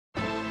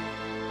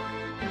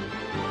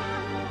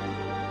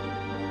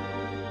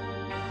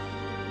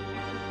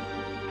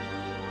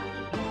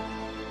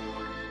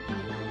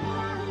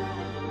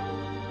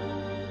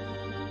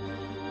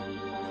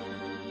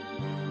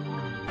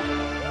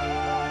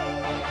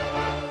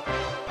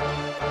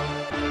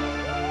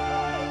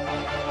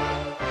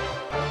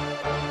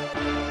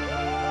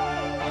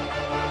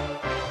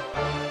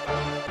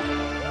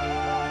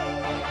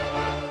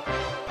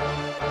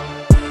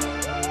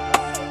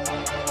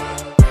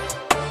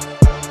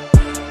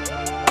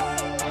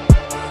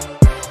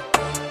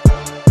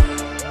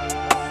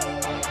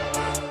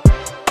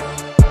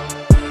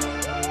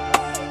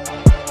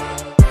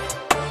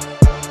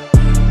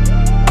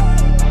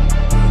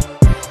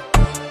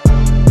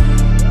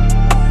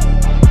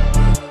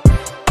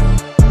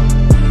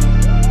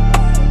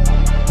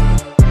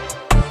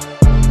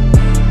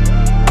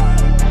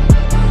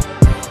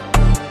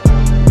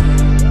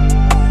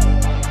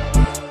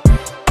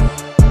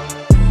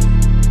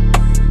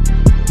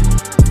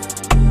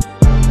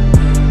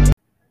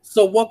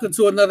So, welcome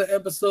to another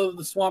episode of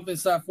the Swamp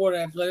Inside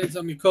Florida Athletics.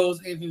 I'm your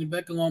co-host, Anthony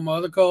Beck, along with my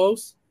other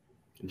co-host,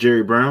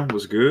 Jerry Brown.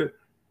 Was good.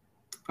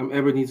 I'm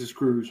Ebenezer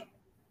Scrooge.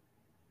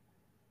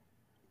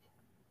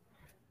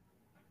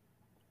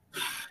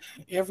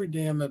 Every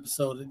damn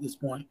episode at this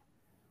point.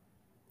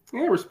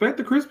 Yeah, respect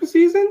the Christmas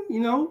season.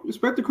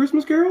 Respect the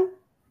Christmas Carol.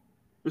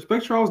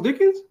 Respect Charles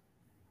Dickens.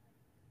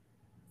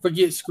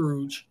 Forget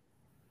Scrooge.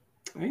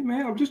 Hey,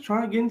 man, I'm just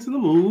trying to get into the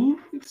mood.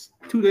 It's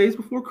 2 days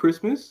before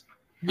Christmas.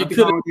 You Happy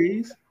could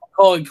holidays.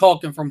 Macaulay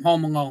Culkin from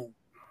Home Alone.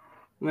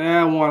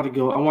 Nah, I wanted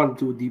to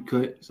do a deep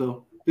cut.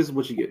 So this is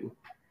what you're getting.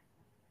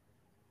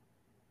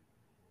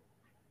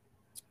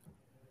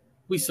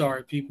 We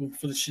sorry, people,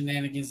 for the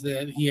shenanigans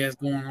that he has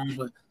going on,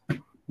 but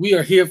we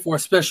are here for a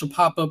special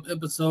pop-up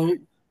episode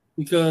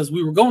because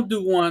we were going to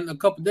do one a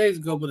couple days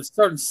ago, but a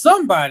certain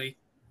somebody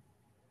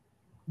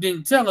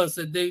didn't tell us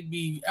that they'd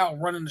be out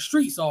running the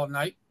streets all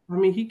night. I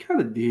mean, he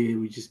kind of did.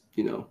 We just,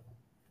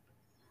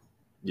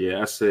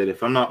 Yeah, I said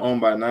if I'm not on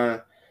by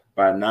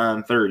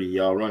 9:30,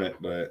 y'all run it.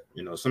 But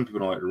some people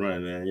don't like to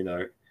run, man.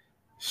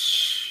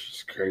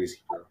 It's crazy,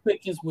 bro.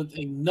 Pickens with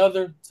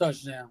another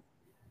touchdown.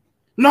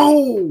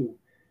 No.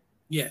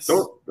 Yes. I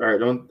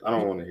don't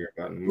want to hear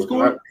about him.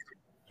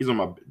 He's on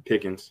my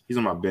Pickens. He's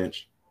on my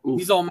bench. Oof.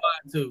 He's on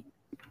mine too.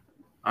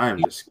 I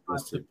am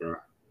disgusted, bro.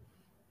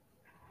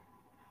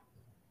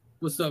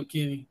 What's up,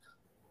 Kenny?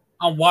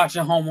 I'm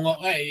watching Home Alone.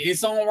 Hey,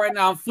 it's on right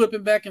now. I'm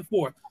flipping back and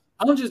forth.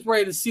 I'm just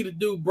ready to see the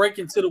dude break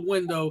into the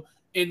window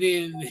and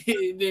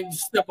then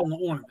step on the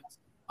ornaments.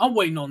 I'm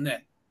waiting on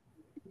that.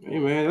 Hey,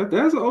 man,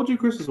 that's an OG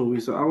Christmas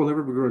movie, so I will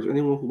never begrudge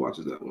anyone who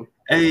watches that one.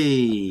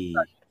 Hey,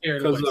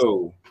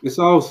 it's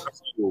all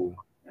cool.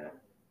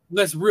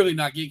 Let's really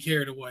not get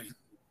carried away.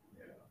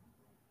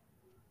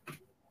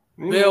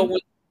 Hey, Bell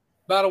went.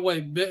 By the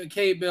way,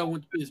 Cade Bell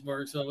went to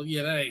Pittsburgh, so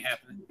yeah, that ain't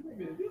happening.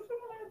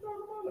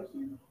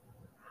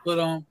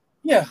 But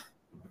yeah,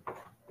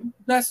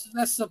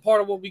 that's a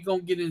part of what we're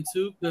gonna get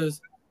into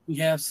because we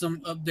have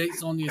some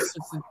updates on the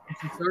assistant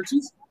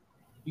searches.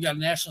 We got a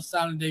National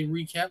Signing Day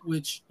recap,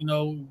 which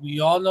we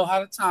all know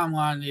how the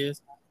timeline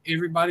is.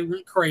 Everybody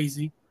went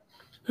crazy.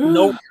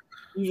 No,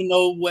 even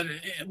though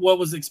what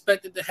was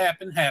expected to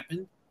happen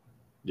happened.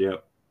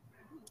 Yep.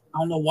 I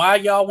don't know why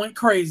y'all went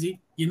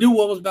crazy. You knew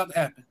what was about to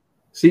happen.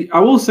 See, I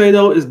will say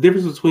though, it's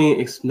difference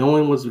between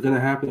knowing what's going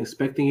to happen,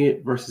 expecting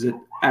it, versus it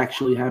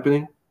actually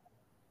happening.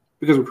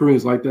 Because recruiting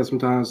is like that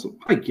sometimes.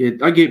 I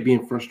get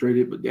being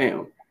frustrated, but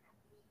damn.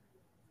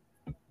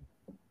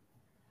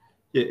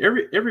 Yeah,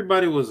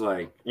 everybody was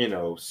like,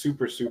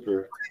 super,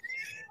 super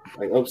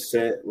like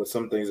upset with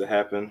some things that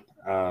happened.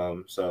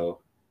 So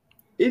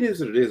it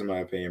is what it is, in my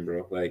opinion,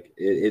 bro. Like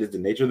it is the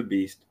nature of the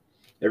beast.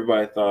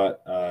 Everybody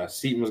thought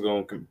Seaton was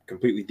going to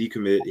completely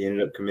decommit. He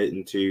ended up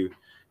committing to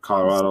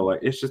Colorado. Like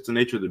it's just the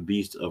nature of the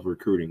beast of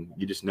recruiting.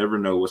 You just never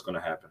know what's going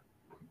to happen.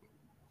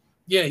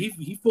 Yeah,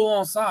 he full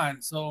on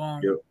signed. So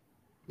Yep.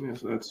 Yeah,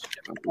 so that's.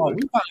 Oh,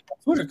 we got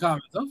Twitter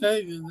comments.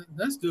 Okay,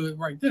 that's good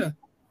right there.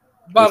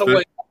 By the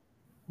way,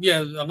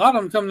 yeah, a lot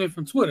of them coming in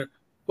from Twitter.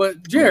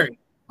 But Jerry,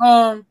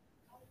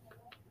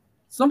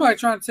 somebody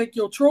trying to take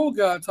your troll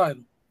guy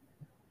title.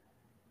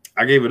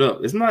 I gave it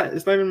up. It's not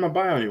even in my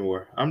bio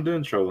anymore. I'm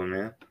done trolling,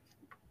 man.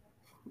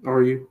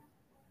 Are you?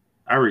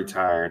 I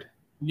retired.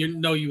 You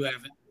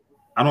haven't.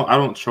 I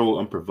don't troll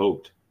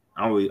unprovoked.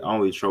 I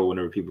only troll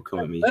whenever people come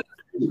at me.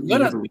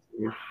 Let us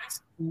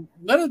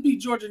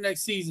beat Georgia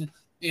next season,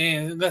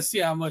 and let's see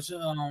how much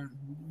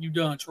you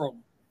done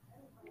trolling.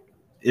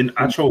 And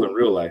I troll in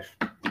real life.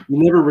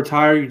 You never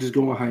retire. You just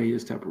go on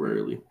hiatus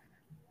temporarily.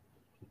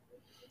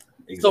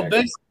 Exactly. So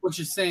basically, what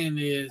you're saying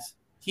is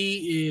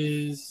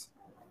he is.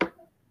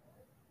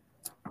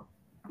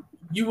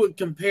 You would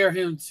compare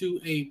him to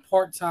a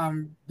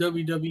part-time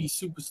WWE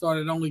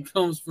superstar that only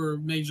comes for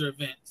major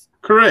events.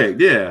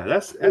 Correct. Yeah,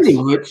 that's pretty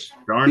much.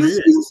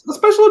 He's a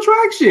special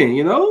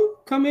attraction,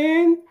 Come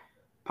in,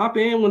 pop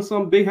in when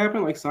something big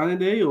happens like signing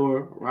day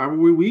or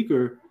rivalry week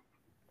or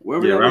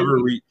whatever. Yeah,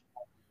 rivalry week.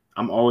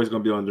 I'm always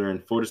gonna be on during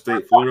Florida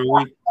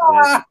week.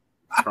 That's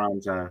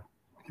prime time.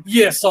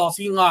 Yeah, Sauce,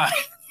 he lied.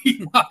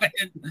 He lied.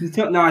 He's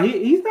not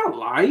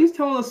lying. He's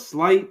telling a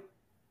slight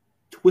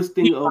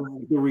twisting of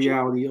the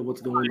reality of what's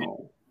going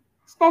on.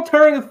 It's an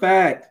alternative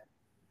fact.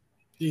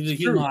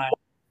 He lied.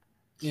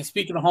 And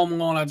speaking of Home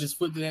Alone, I just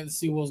flipped that to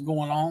see what's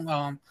going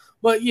on.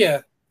 But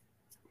yeah,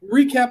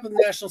 recap of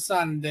National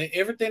Signing Day.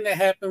 Everything that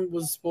happened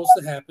was supposed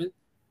to happen.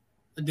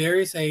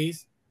 Darius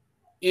Hayes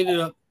ended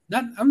up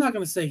I'm not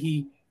going to say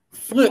he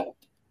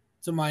flipped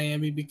to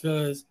Miami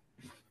because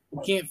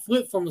you can't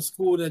flip from a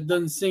school that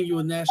doesn't send you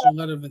a national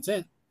letter of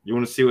intent. You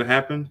want to see what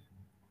happened?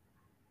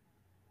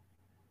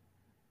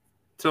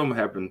 Tell him what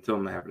happened.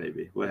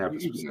 AB. What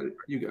happened?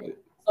 You got it.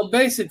 So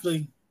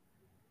basically,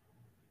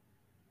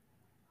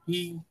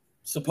 he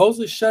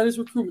supposedly shut his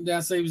recruitment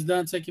down, said he was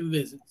done taking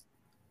visits.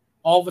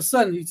 All of a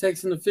sudden, he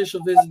takes an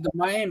official visit to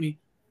Miami,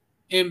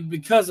 and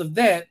because of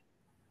that,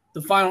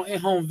 the final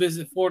in-home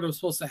visit Florida was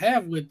supposed to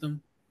have with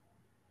them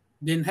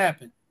didn't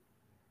happen.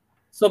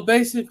 So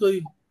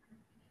basically,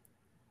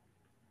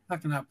 how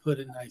can I put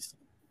it nicely?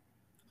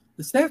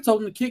 The staff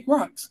told him to kick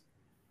rocks.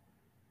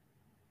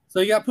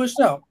 So he got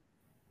pushed out.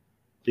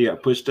 He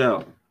got pushed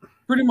out.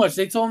 Pretty much.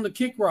 They told him to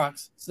kick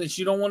rocks. Since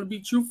you don't want to be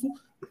truthful,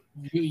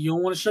 you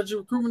don't want to shut your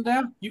recruitment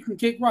down, you can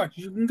kick rocks.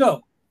 You can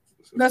go.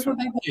 That's what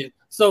they did.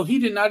 So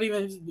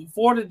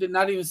Florida did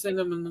not even send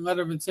him a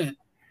letter of intent.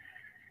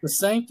 The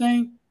same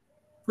thing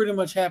pretty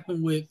much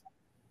happened with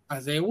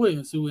Isaiah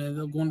Williams, who ended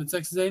up going to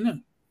Texas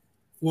A&M.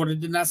 Florida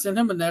did not send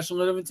him a national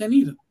letter of intent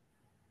either.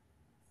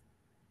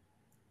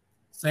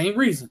 Same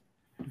reason.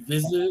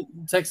 Visit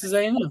Texas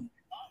A&M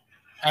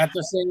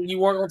after saying you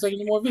weren't going to take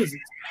any more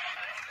visits.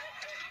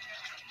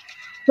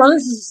 So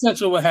this is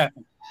essentially what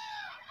happened.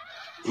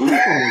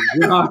 Oh,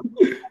 God.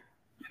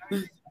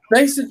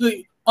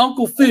 Basically,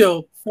 Uncle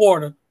Phil,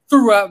 Florida,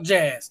 threw out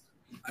Jazz,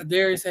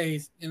 Darius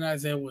Hayes, and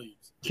Isaiah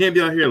Williams. Can't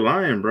be out here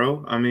lying,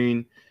 bro. I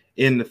mean,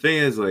 and the thing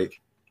is,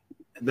 like,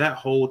 that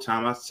whole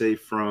time, I'd say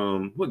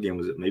from what game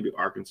was it? Maybe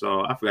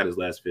Arkansas. I forgot his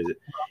last visit.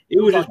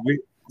 It was just weird.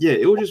 Yeah,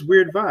 it was just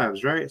weird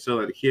vibes, right? So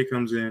like the kid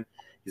comes in,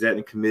 he's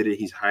acting committed,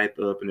 he's hyped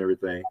up and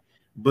everything.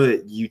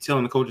 But you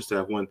telling the coaching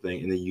staff one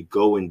thing, and then you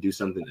go and do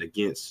something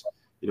against,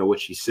 what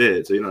she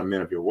said. So you're not a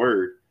man of your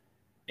word.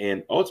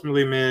 And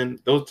ultimately, man,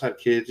 those type of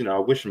kids, I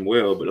wish them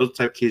well, but those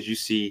type of kids you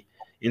see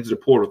into the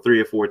portal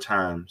 3 or 4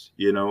 times,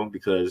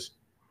 because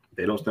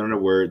they don't stand on their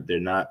word, they're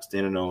not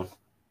standing on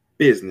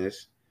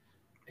business,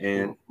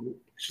 and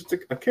it's just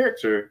a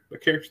character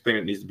thing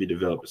that needs to be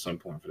developed at some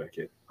point for that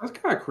kid. That's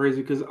kind of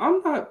crazy because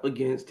I'm not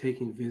against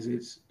taking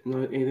visits,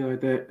 anything like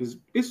that. Because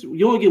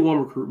you only get one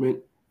recruitment.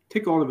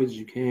 Take all the visits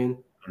you can.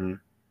 Mm-hmm.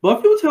 But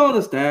if you're telling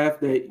the staff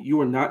that you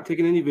are not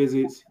taking any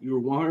visits, you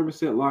are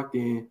 100% locked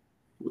in,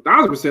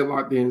 1,000%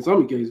 locked in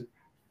some cases,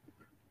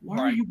 why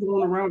are you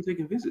going around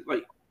taking visits?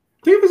 Like,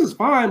 take visits is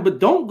fine, but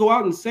don't go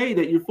out and say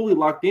that you're fully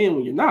locked in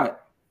when you're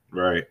not.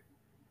 Right.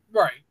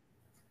 Right.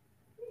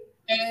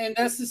 And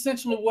that's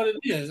essentially what it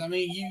is. I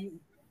mean,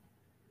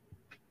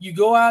 you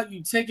go out,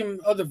 you take him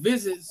other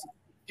visits,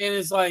 and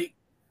it's like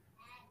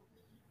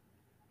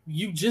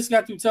you just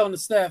got through telling the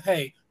staff,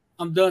 hey,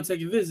 I'm done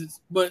taking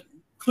visits, but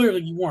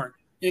clearly you weren't.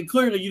 And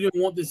clearly you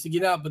didn't want this to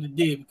get out, but it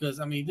did because,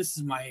 this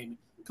is Miami.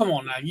 Come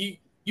on now. You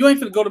ain't going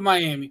to go to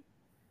Miami,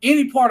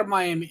 any part of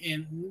Miami,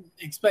 and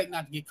expect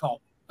not to get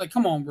caught. Like,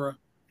 come on, bro.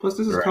 Plus,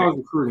 this is college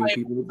recruiting,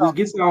 people. This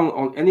gets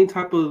on any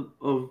type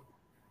of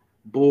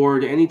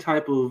board, any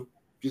type of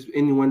just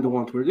innuendo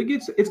on Twitter.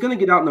 It's going to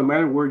get out no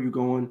matter where you're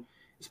going,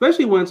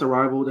 especially when it's a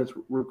rival that's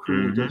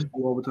recruiting against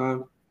you all the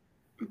time.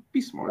 Be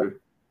smarter.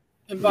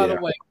 And by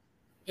the way,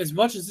 as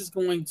much as it's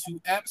going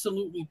to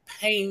absolutely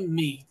pain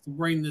me to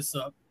bring this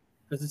up,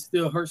 because it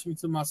still hurts me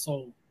to my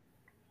soul,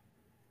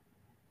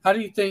 how do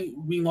you think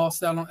we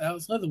lost out on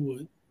Alex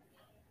Leatherwood?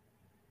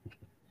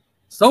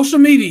 Social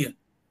media.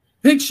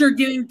 Picture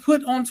getting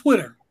put on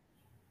Twitter.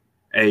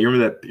 Hey, you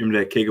remember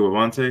that cake of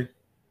Avante?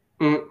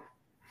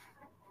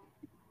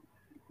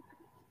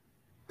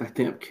 That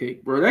damn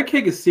cake, bro. That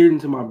cake is seared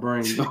into my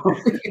brain.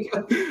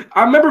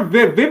 I remember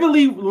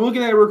vividly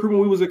looking at a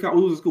recruitment. We was in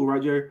school,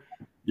 right, Jerry?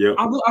 Yeah.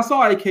 I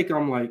saw a cake.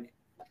 I'm like,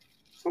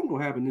 something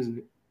gonna happen, isn't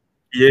it?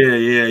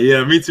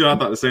 Yeah. Me too. I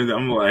thought the same thing.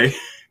 I'm like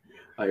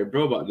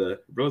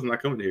bro's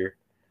not coming here.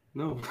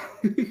 No,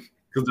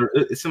 because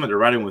it seemed like the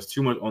writing was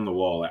too much on the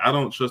wall. Like, I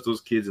don't trust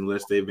those kids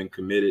unless they've been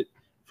committed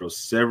for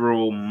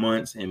several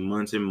months and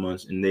months and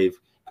months, and they've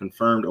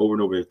confirmed over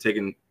and over. They've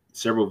taken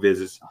several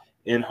visits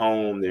in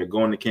home. They're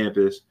going to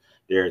campus.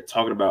 They're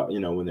talking about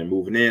when they're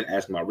moving in,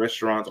 asking about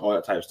restaurants, all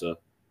that type of stuff.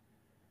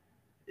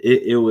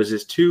 It was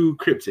just too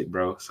cryptic,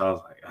 bro. So I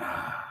was like,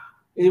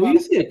 And when you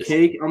see a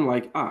cake, I'm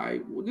like, all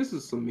right, well, this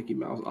is some Mickey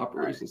Mouse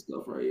operation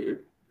stuff right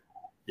here.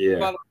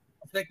 Yeah.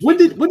 What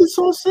did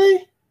Sauce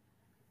say?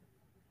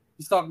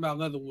 He's talking about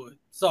Leatherwood.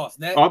 Sauce.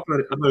 I thought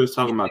he was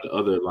talking about the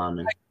other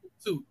lineman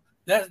too.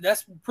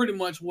 That's pretty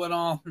much what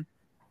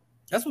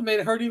that's what made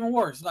it hurt even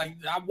worse. Like,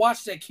 I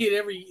watched that kid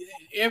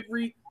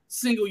every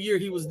single year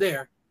he was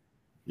there.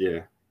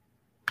 Yeah.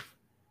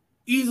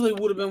 Easily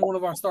would have been one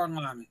of our starting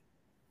linemen.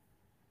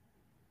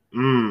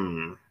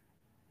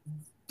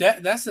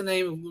 That's the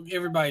name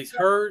everybody's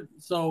heard.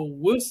 So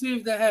we'll see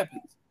if that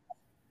happens.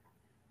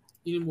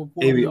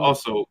 Maybe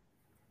also,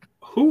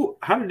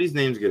 how did these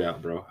names get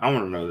out, bro? I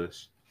want to know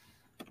this.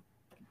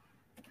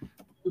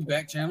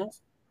 Back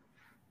channels.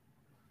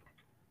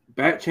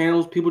 Back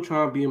channels, people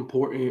trying to be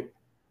important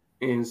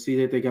and see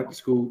that they got the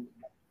scoop.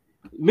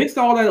 Mixed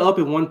all that up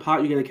in one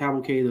pot, you get a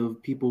cavalcade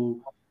of people,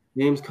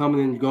 names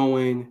coming and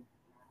going,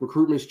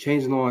 recruitment's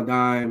changing on a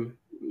dime.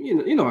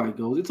 You know how it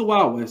goes. It's a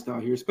wild west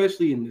out here,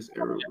 especially in this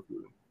era.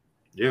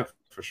 Yeah,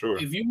 for sure.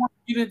 If you want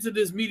to get into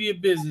this media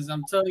business,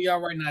 I'm telling y'all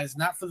right now, it's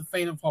not for the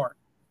faint of heart.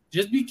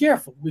 Just be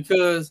careful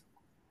because,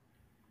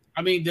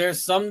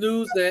 there's some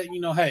news that,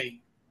 hey,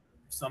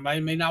 somebody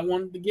may not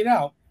want to get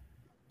out,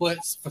 but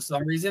for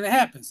some reason it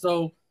happens.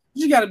 So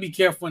you got to be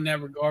careful in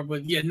that regard.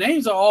 But yeah,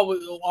 names are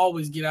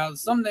always get out.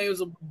 Some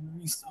names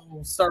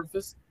will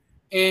surface,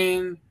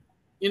 and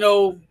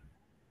you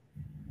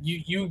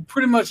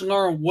pretty much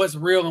learn what's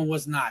real and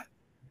what's not.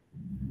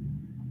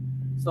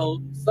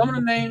 So some of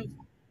the names,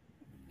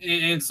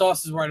 and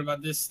Sauce is right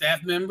about this,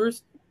 staff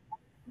members,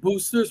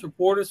 boosters,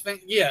 reporters,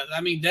 fans. Yeah,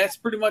 I mean that's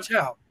pretty much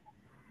how,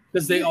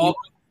 because they all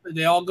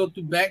go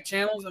through back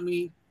channels. I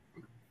mean,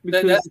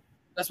 that's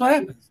what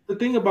happens. The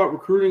thing about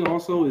recruiting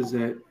also is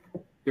that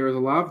there is a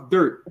lot of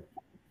dirt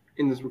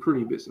in this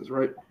recruiting business,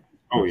 right?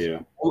 Oh yeah.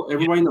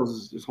 Everybody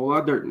knows there's a whole lot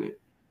of dirt in it.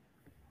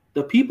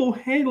 The people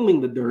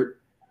handling the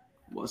dirt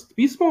must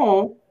be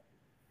small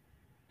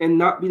and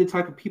not be the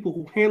type of people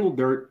who handle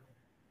dirt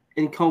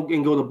and go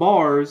to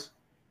bars,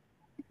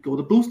 go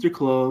to booster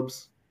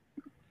clubs,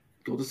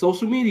 go to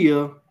social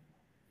media,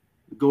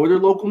 go to their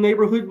local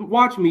neighborhood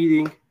watch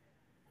meeting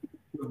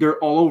with dirt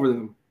all over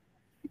them.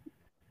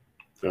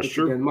 That's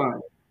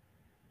true.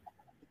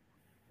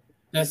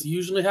 That's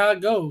usually how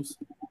it goes.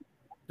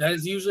 That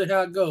is usually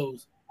how it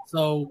goes.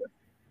 So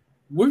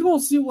we're going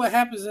to see what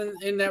happens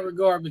in that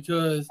regard,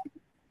 because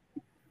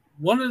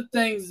one of the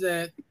things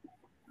that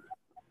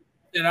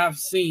I've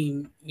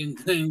seen in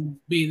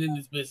being in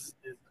this business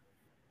is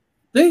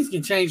things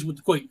can change with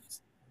the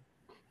quickness.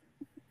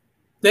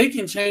 They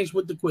can change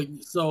with the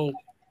quickness. So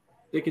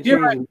they can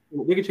change.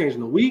 They can change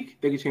in a week.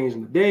 They can change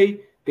in a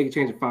day. They can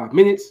change in 5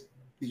 minutes.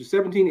 These are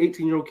 17,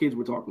 18-year-old kids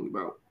we're talking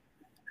about.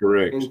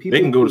 Correct. And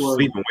they can go to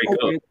sleep and wake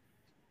up.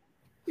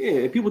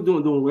 Yeah, people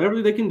doing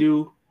whatever they can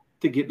do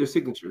to get their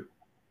signature.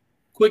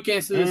 Quick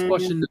answer to this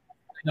question: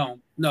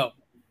 No,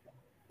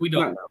 we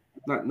don't.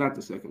 Not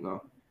the second.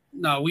 No.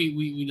 No,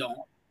 we don't.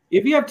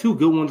 If you have 2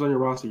 good ones on your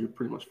roster, you're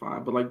pretty much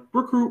fine. But like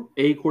recruit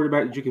a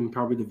quarterback that you can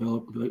probably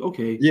develop and be like,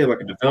 okay, yeah,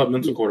 like a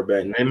developmental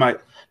quarterback, and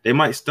they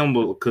might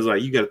stumble because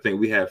like you got to think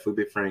we had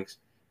Felipe Franks,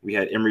 we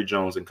had Emory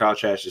Jones, and Kyle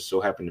Trask just so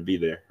happened to be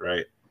there,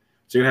 right?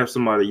 So you have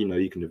somebody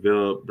you can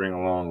develop, bring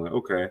along, like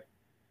okay,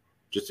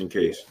 just in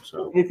case.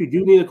 So if you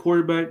do need a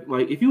quarterback,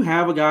 like if you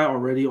have a guy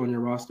already on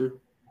your roster,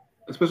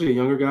 especially a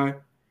younger guy,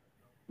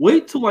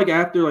 wait till like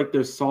after like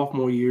their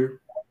sophomore year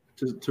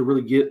to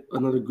really get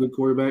another good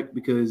quarterback,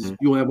 because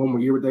you only have 1 more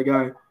year with that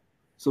guy.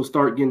 So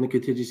start getting the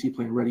contingency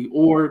plan ready.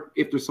 Or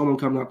if there's someone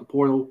coming out the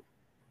portal,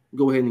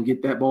 go ahead and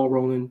get that ball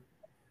rolling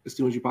as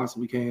soon as you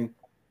possibly can.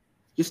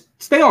 Just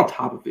stay on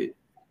top of it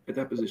at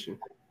that position.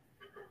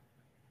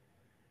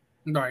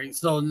 All right.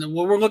 So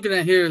what we're looking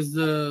at here is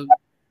the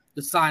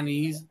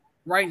signees.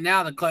 Right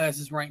now the class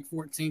is ranked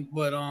 14th,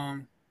 but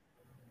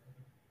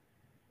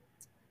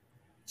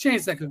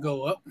chance that could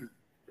go up.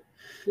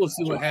 We'll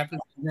see what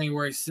happens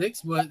January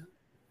 6th, but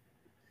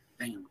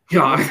damn.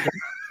 God.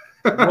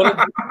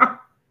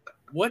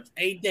 What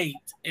a date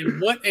and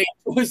what a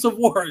choice of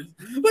words.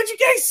 But you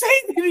can't say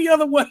it any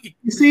other way.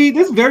 You see,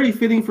 this is very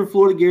fitting for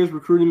Florida Gators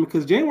recruiting,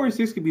 because January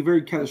 6th could be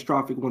very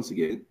catastrophic once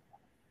again.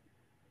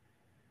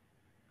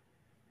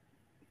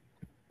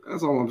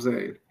 That's all I'm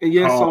saying. And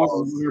yes,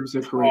 Sauce is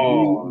 100% correct.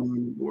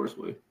 In the worst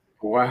way.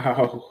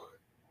 Wow.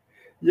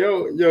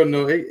 Yo,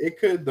 no, it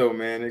could though,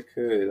 man. It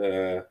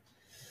could.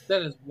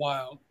 That is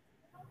wild.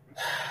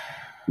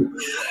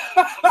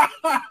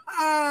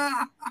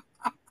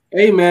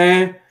 Hey,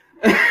 man.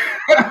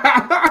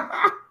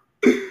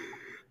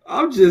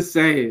 I'm just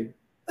saying.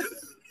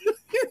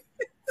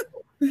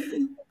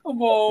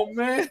 Come on,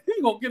 man.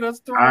 You're going to get us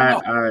thrown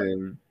off.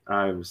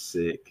 I'm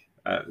sick.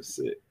 I'm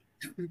sick.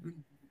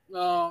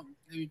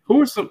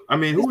 Who are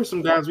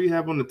some guys we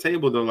have on the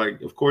table though?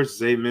 Like, of course,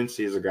 Zay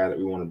Mincy is a guy that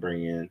we want to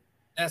bring in.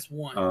 That's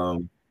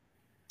one.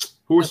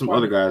 Who are some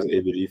other guys,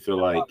 Ava, do you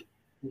feel like?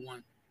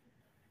 One.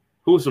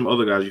 Who are some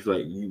other guys you feel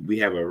like we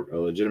have a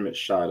legitimate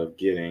shot of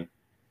getting,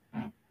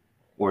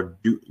 or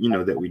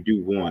that we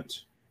do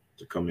want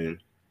to come in?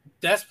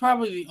 That's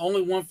probably the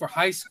only one for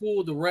high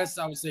school. The rest,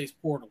 I would say, is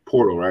portal.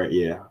 Portal, right?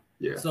 Yeah.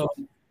 So,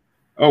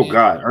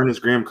 God,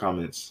 Ernest Graham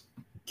comments.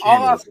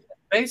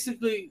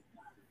 Basically,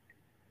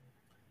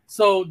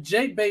 so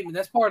Jay Bateman,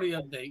 that's part of the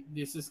update.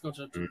 The assistant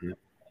coach. Mm-hmm.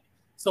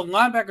 So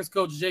linebackers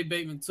coach Jay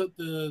Bateman took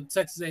the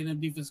Texas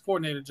A&M defense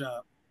coordinator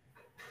job.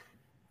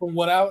 From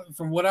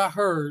what I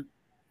heard,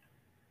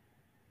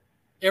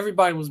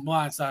 everybody was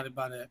blindsided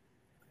by that.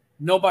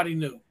 Nobody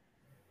knew.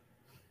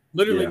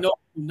 Literally,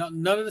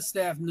 none of the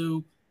staff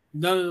knew.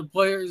 None of the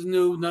players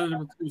knew. None of the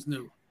recruits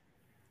knew.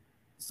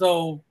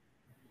 So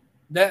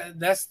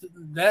that's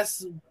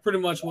pretty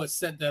much what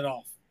set that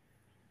off.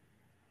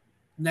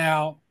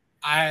 Now,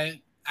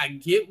 I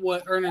get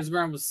what Ernest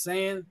Graham was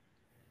saying,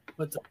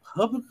 but to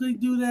publicly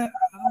do that,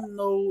 I don't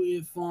know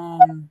if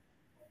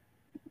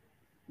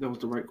that was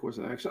the right course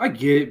of action. I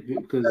get it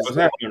because what's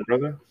happening,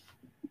 brother?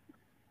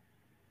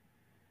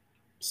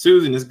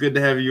 Susan, it's good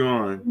to have you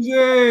on.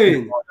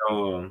 Yay!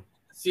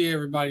 See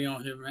everybody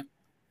on here, man.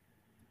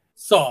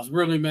 Sauce,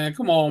 really, man.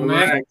 Come on,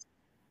 man.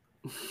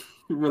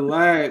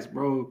 Relax,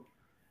 bro.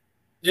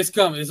 It's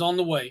coming. It's on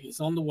the way.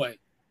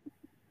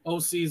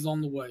 OC is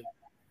on the way.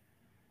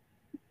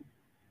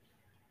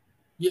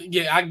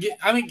 Yeah, I get.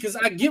 I mean, because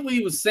I get what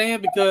he was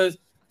saying, because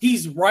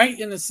he's right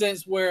in the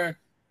sense where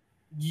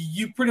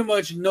you pretty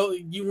much know,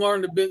 you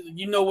learn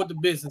you know what the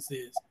business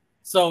is,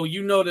 so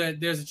you know that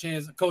there's a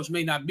chance a coach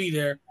may not be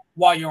there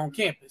while you're on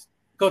campus.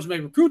 Coach may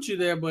recruit you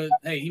there, but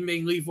hey, he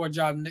may leave for a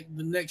job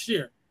the next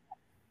year.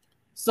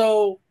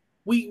 So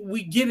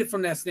we get it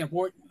from that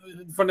standpoint.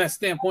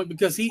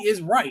 Because he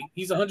is right.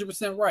 He's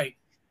 100% right.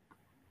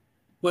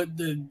 But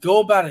to go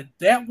about it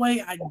that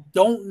way, I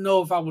don't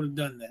know if I would have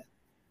done that.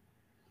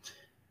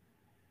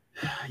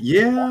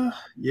 Yeah.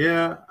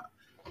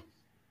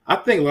 I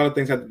think a lot of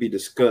things have to be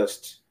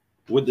discussed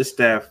with the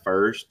staff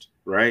first,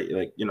 right?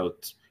 Like,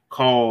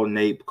 call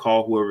Nate,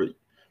 call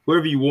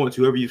whoever you want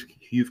to, whoever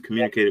you've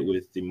communicated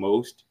with the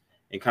most,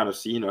 and kind of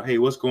see, hey,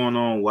 what's going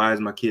on? Why is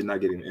my kid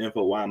not getting the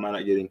info? Why am I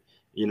not getting,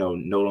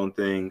 note on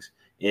things?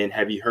 And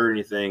have you heard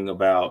anything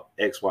about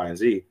X, Y, and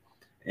Z?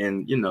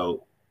 And,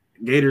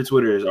 Gator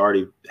Twitter has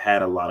already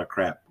had a lot of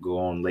crap go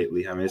on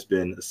lately. I mean, it's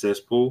been a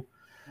cesspool.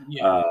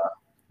 Yeah.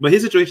 But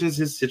his situation is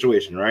his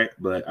situation, right?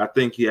 But I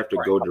think you have to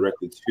go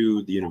directly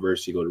to the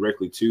university, go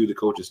directly to the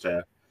coaching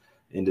staff,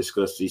 and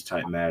discuss these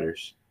type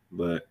matters.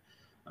 But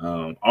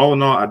all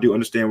in all, I do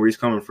understand where he's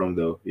coming from,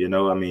 though.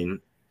 I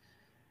mean,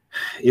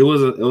 it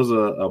was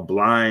a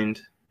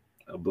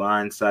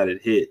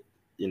blindsided hit,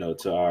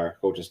 to our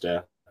coaching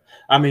staff.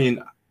 I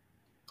mean,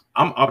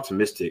 I'm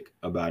optimistic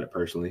about it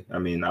personally. I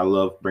mean, I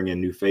love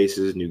bringing new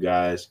faces, new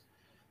guys,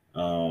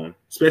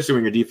 especially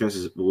when your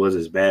defense was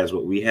as bad as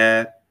what we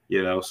had,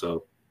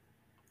 so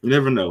you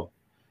never know.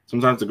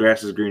 Sometimes the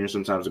grass is greener,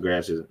 sometimes the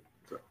grass isn't.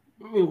 So.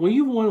 I mean, when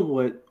you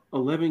won,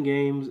 11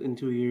 games in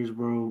 2 years,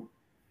 bro,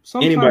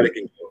 anybody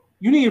can go.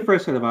 You need a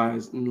fresh set of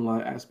eyes in a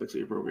lot of aspects of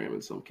your program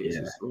in some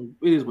cases. Yeah. So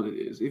it is what it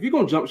is. If you're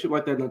going to jump ship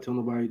like that and not tell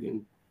nobody,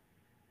 then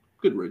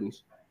good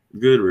riddance.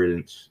 Good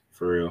riddance,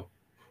 for real.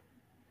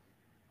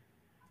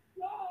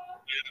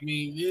 I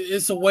mean,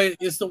 it's the way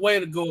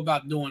to go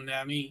about doing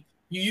that. I mean,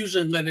 you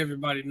usually let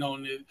everybody know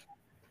that.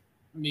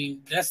 I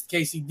mean, that's the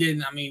case he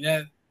didn't. I mean,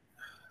 that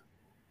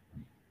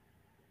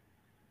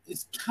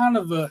it's kind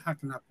of a, how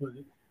can I put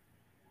it?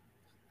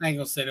 I ain't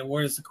gonna say that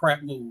word. It's a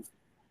crap move.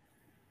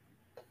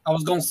 I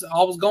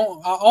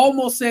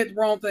almost said the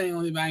wrong thing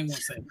on it, but I ain't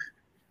gonna say it.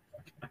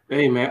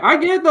 Hey man, I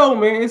get it though,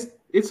 man.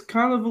 It's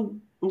kind of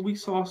a weak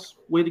sauce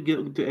way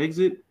to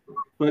exit.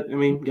 But I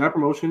mean, got a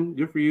promotion,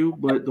 good for you.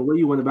 But the way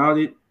you went about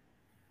it,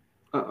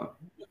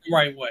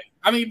 right way.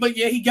 I mean, but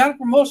yeah, he got a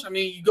promotion. I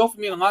mean, you go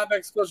from being a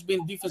linebackers coach to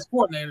being a defense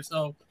coordinator.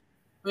 So,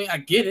 I mean, I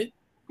get it.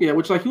 Yeah,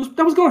 which that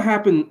was going to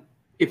happen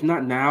if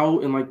not now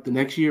in like the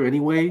next year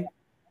anyway.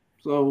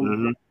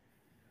 So,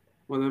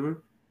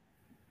 whatever.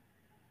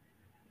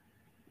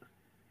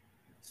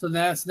 So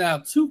that's now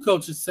 2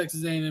 coaches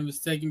Texas A&M is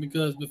taking,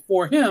 because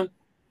before him,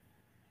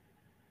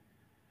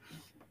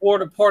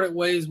 Florida parted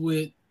ways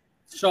with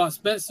Sean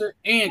Spencer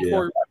and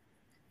Corey.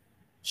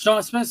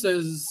 Sean Spencer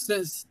has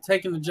since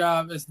taken the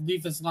job as the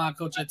defensive line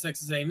coach at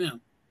Texas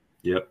A&M.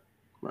 Yep.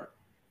 Right.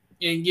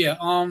 And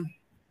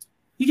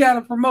he got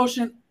a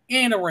promotion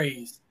and a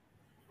raise.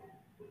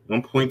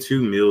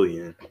 $1.2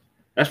 million.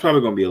 That's probably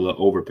going to be a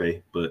little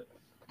overpay, but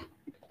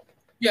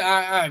yeah,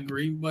 I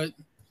agree. But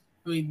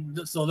I mean,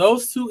 so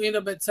those 2 end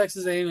up at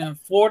Texas A&M.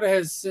 Florida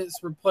has since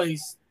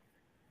replaced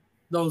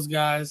those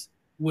guys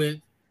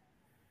with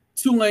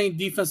Tulane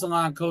defensive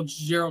line coach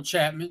Gerald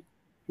Chapman.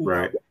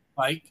 Right.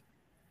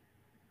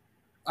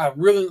 I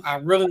really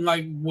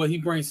like what he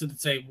brings to the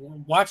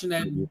table. Watching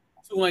that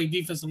Tulane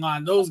defensive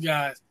line, those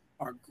guys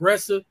are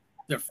aggressive.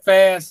 They're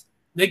fast.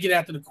 They get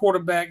after the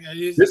quarterback.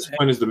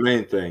 Discipline is the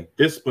main thing.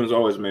 Discipline is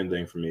always the main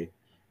thing for me.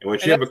 And when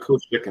you have a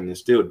coach that can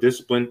instill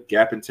discipline,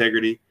 gap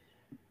integrity,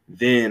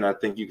 then I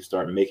think you can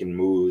start making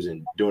moves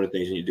and doing the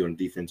things you need to do in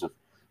defensive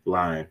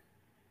line.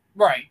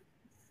 Right.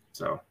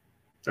 So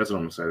that's what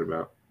I'm excited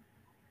about.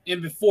 And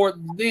before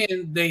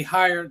then, they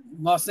hired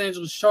Los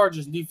Angeles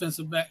Chargers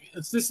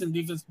assistant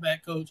defensive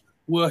back coach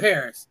Will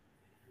Harris.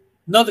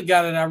 Another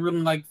guy that I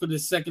really like for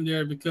this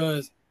secondary,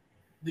 because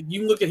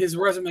you look at his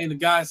resume and the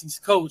guys he's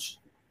coached,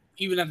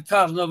 even at the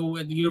college level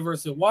at the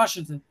University of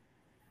Washington.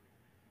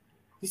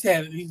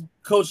 He's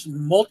coached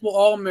multiple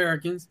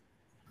All-Americans.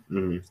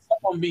 Some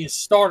of them being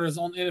starters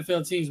on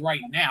NFL teams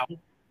right now,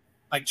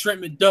 like Trent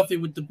McDuffie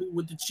with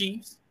the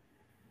Chiefs.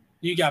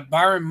 You got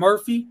Byron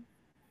Murphy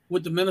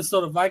with the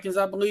Minnesota Vikings,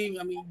 I believe.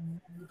 I mean,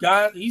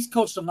 he's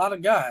coached a lot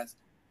of guys.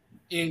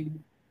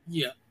 And,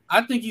 yeah,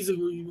 I think he's a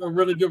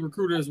really good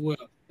recruiter as well.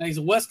 Now, he's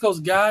a West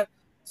Coast guy,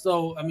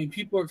 so, I mean,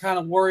 people are kind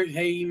of worried,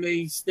 hey, he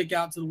may stick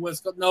out to the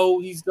West Coast. No,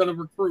 he's going to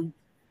recruit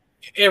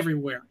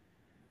everywhere.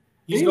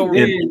 He's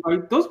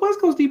like, those West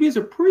Coast DBs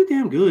are pretty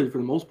damn good for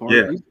the most part.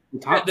 Yeah.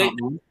 They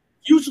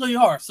usually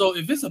are. So,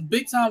 if it's a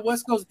big-time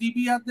West Coast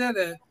DB out there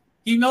that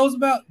he knows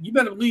about, you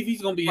better believe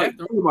he's going to be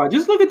active.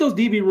 Just look at those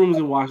DB rooms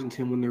in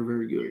Washington when they're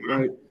very good,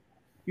 right?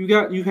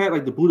 You've had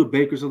like the Buda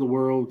Bakers of the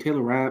world,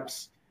 Taylor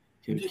Rapps,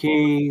 Tim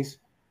Kings,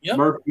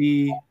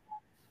 Murphy,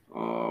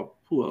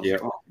 who else?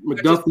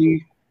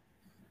 McDuffie.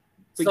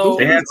 So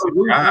they're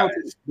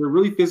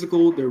really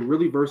physical. They're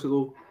really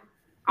versatile.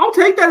 I'll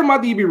take that in my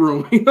DB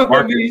room. You know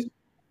what I mean?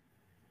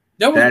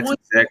 That's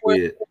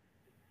exactly it.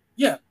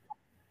 Yeah.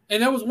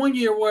 And there was one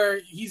year where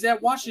he's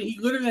at Washington. He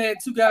literally had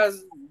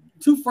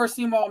 2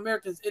 first-team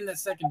All-Americans in that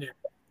secondary.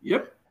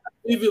 Yep. I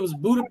believe it was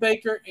Buda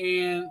Baker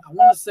and I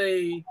want to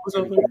say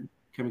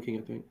Kevin King,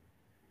 I think.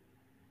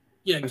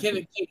 Yeah,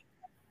 Kevin King.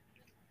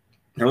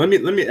 Now let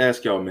me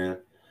ask y'all, man.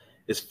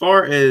 As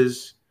far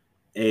as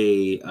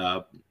a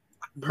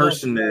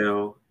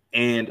personnel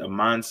and a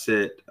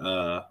mindset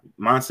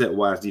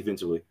wise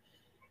defensively.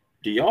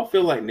 Do y'all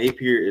feel like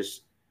Napier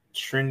is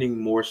trending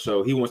more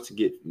so? He wants to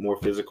get more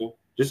physical,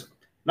 just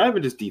not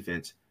even just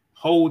defense,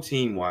 whole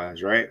team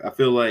wise, right? I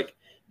feel like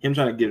him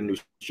trying to get a new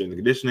strength and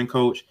conditioning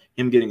coach,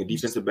 him getting a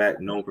defensive back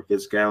known for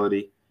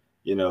physicality,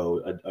 you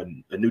know,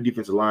 a new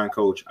defensive line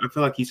coach. I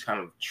feel like he's kind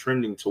of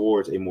trending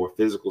towards a more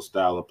physical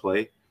style of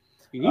play.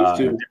 He needs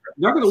to. You're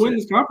not going to win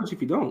this conference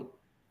if you don't.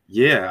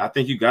 Yeah, I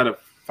think you got to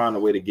find a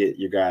way to get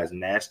your guys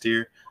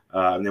nastier.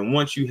 And then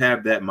once you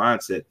have that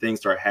mindset, things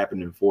start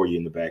happening for you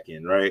in the back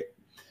end, right?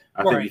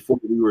 I think before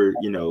we were,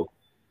 you know,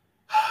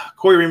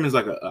 Corey Raymond's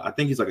like I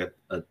think he's like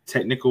a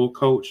technical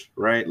coach,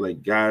 right?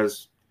 Like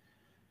guys,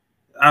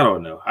 I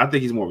don't know. I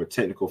think he's more of a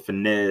technical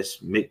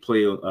finesse, make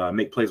plays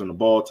on the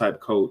ball type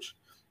coach,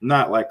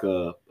 not like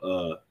a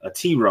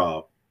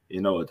T-Rob.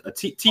 You know,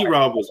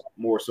 T-Rob was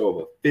more so of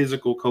a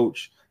physical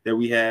coach that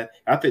we had.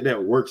 I think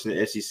that works in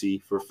the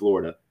SEC for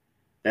Florida.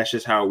 That's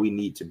just how we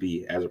need to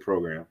be as a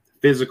program.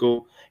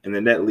 Physical, and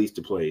then that leads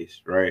to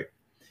plays, right?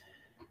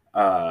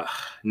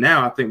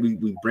 Now I think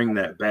we bring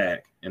that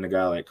back in a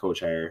guy like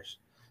Coach Harris.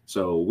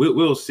 So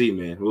we'll see,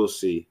 man. We'll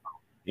see.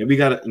 And we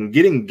got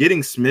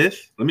getting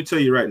Smith. Let me tell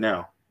you right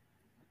now,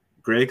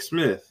 Greg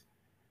Smith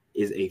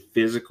is a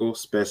physical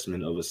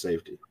specimen of a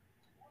safety.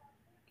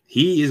 I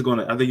think he's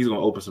gonna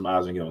open some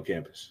eyes and get on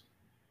campus.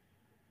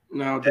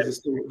 Now, does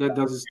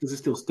it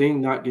still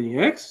sting not getting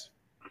X?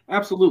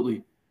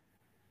 Absolutely.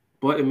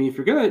 But I mean, if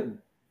you're gonna,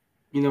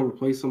 you know,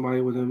 replace somebody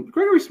with him,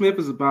 Gregory Smith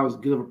is about as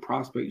good of a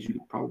prospect as you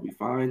could probably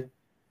find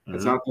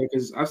that's out there.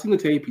 Because I've seen the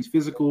tape; he's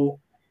physical,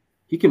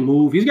 he can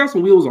move, he's got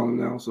some wheels on him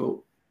now.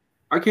 So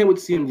I can't wait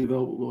to see him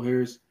develop with Will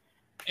Harris.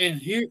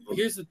 And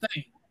here's the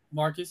thing,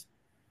 Marcus.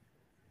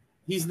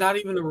 He's not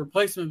even a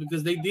replacement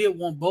because they did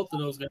want both of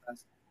those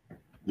guys.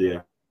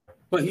 Yeah,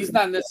 but he's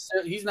not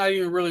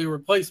even really a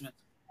replacement.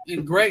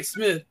 And Greg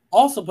Smith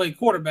also played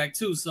quarterback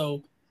too,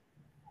 so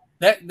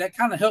that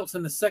kind of helps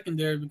in the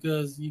secondary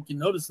because you can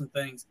notice some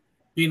things.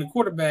 Being a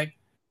quarterback,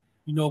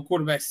 you know,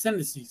 quarterback's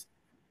tendencies.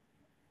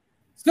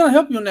 It's going to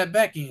help you on that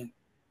back end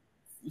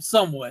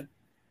somewhat.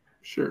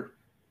 Sure.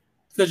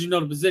 Because you know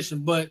the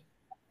position. But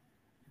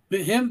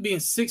him being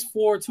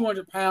 6'4",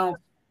 200 pounds,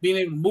 being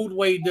able to move the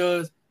way he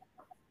does,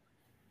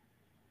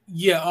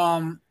 yeah,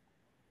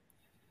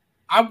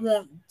 I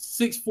want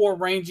 6'4"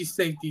 rangy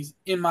safeties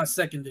in my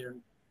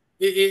secondary.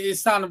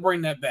 It's time to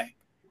bring that back.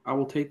 I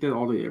will take that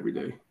all day, every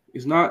day.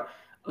 It's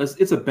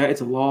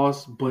a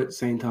loss, but at the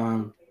same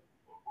time,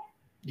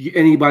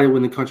 anybody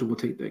in the country will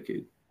take that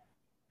kid.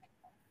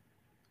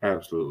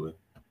 Absolutely.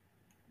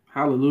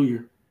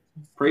 Hallelujah.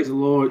 Praise the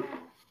Lord.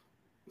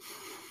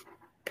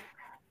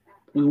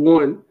 We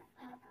won.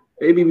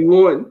 Baby, we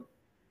won.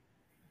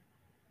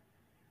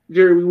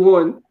 Jerry, we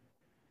won.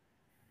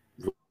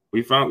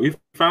 We finally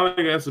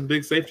got some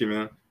big safety,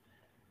 man.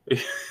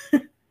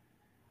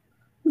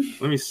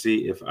 Let me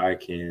see if I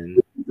can.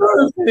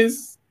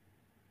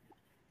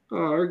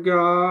 Our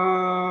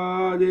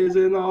God is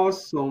an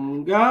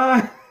awesome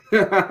God.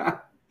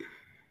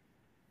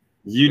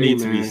 You need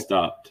to be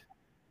stopped.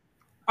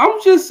 I'm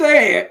just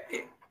saying,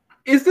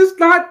 is this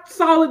not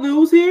solid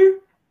news here?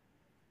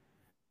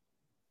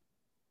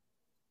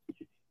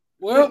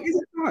 Well, is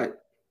it not?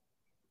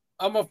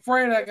 I'm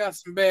afraid I got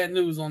some bad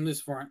news on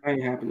this front.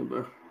 Ain't happening,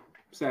 bro.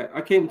 Sad.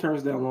 I came to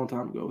turns down a long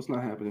time ago. It's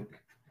not happening.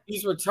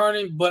 He's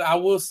returning, but I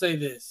will say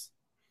this.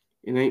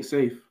 It ain't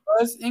safe.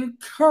 I was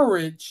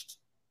encouraged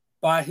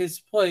by his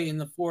play in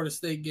the Florida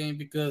State game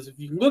because if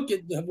you look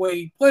at the way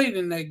he played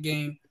in that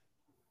game,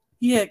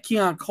 he had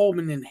Keon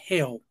Coleman in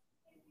hell.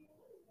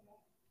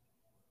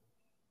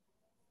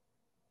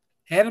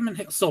 Had him in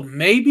hell. So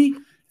maybe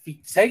if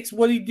he takes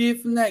what he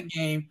did from that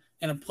game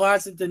and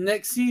applies it the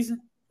next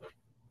season,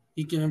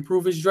 he can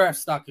improve his draft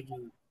stock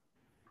again.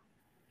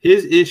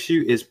 His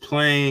issue is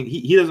playing.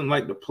 He doesn't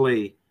like to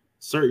play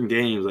certain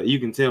games. Like you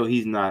can tell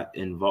he's not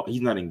involved.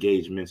 He's not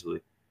engaged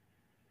mentally.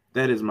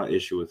 That is my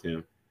issue with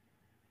him.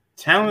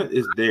 Talent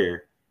is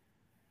there.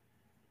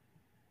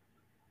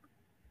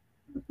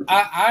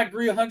 I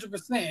agree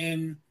 100%,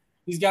 and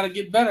he's got to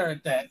get better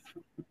at that.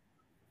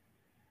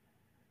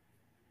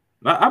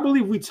 I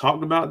believe we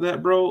talked about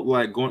that, bro.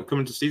 Like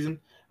coming to season,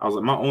 I was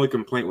like, my only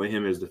complaint with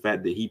him is the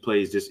fact that he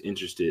plays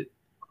disinterested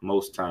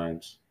most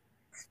times.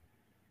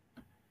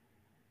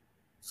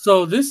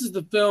 So this is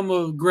the film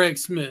of Greg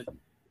Smith,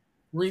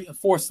 a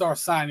 4-star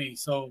signee.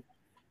 So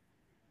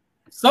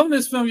some of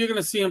this film, you're going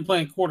to see him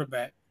playing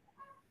quarterback.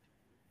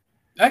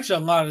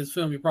 Actually, a lot of this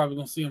film, you're probably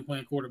going to see him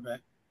playing quarterback.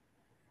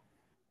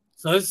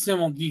 So this is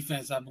him on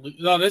defense, I believe.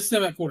 No, this is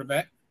him at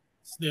quarterback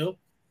still.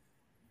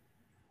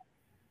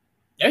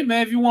 Hey,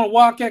 man, if you want to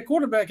wildcat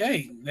quarterback,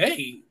 hey.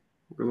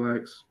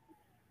 Relax.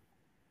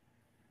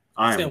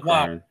 I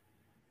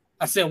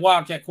said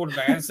wildcat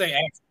quarterback. I didn't say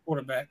actual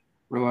quarterback.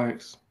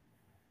 Relax.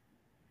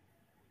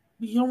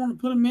 You don't want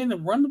to put him in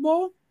and run the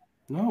ball?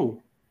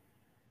 No.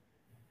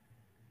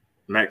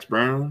 Max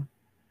Brown?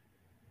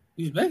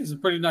 He's making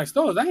some pretty nice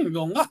throws. I ain't even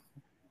going to lie.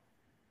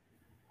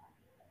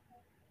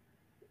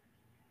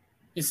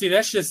 You see,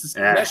 that's just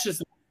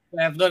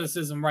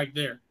athleticism right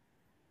there.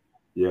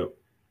 Yep.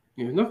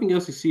 Yeah, if nothing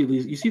else, you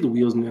see the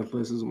wheels and the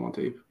athleticism on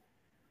tape.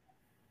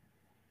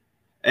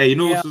 Hey, you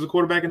know who's a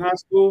quarterback in high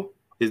school?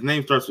 His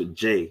name starts with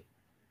J,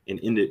 and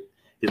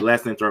his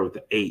last name started with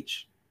the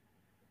H.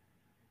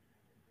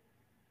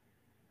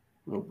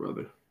 Oh,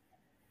 brother.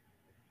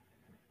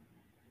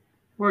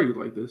 Why are you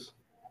like this?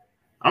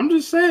 I'm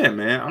just saying,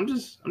 man. I'm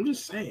just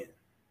saying.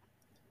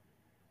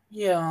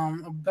 Yeah,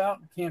 about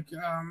Cam.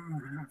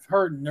 I've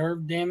heard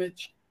nerve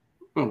damage.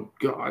 Oh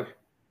God.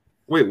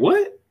 Wait,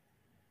 what?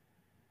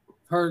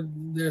 Heard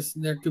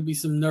there could be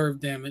some nerve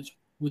damage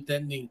with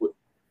that knee.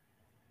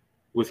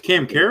 With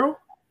Cam Carroll?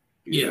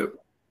 Yeah.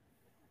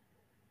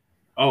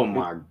 Oh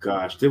my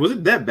gosh. Was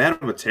it that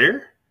bad of a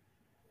tear?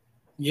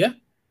 Yeah.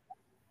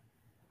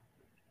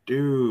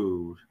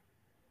 Dude.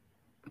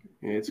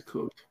 Yeah, it's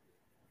cooked.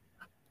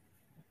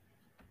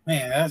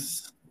 Man,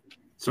 that's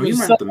so he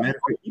might have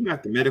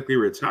to medically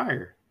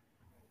retire.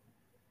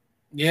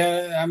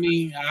 Yeah, I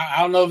mean,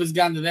 I don't know if it's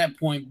gotten to that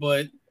point,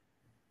 but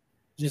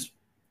just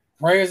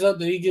prayers up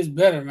that he gets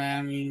better, man.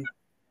 I mean,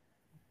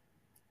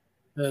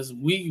 because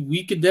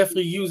we could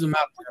definitely use him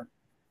out there.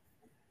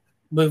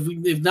 But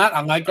if not,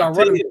 I like our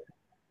running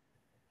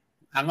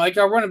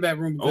back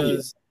room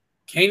because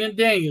Kanan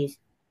Daniels,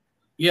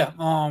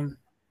 Kanan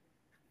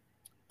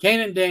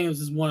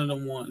Daniels is one of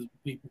them ones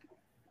people.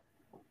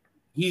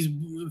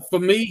 For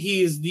me,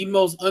 he is the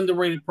most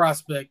underrated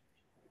prospect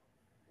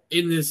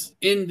in this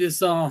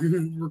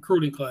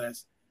recruiting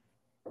class.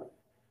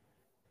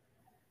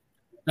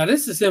 Now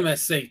this is him at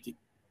safety.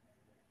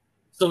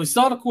 So we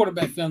saw the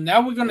quarterback film.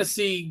 Now we're going to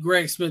see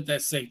Greg Smith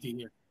at safety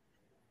here.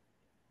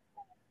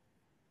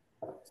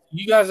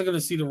 You guys are going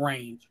to see the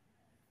range.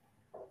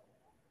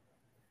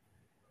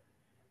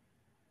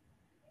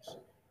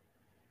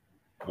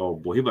 Oh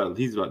boy,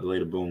 he's about to lay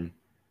the boom.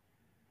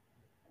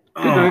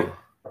 Oh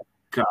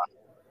God.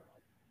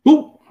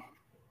 Whoop.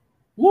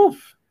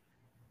 Woof.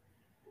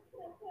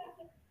 All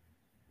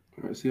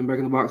right, see him back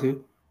in the box here.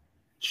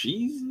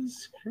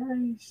 Jesus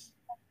Christ.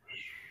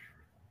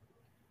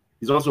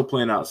 He's also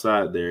playing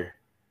outside there.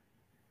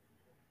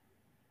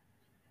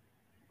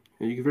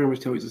 And you can very much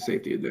tell he's a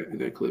safety in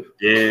that clip.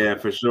 Yeah,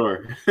 for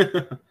sure.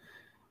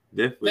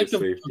 Definitely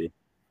safety.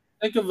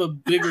 Think of a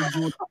bigger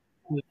Jordan.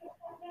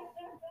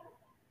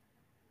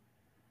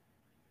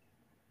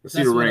 Let's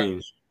see the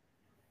range.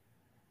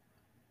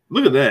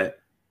 Look at that.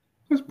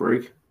 Let's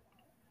break.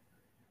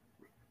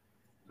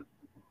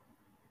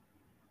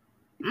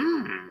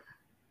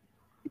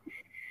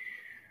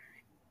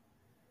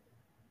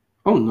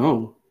 Oh,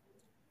 no.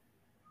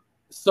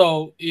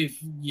 So, if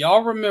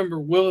y'all remember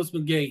Willis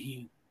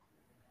McGahee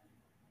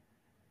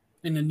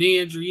and the knee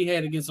injury he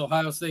had against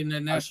Ohio State in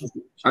that national.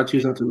 I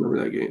choose not to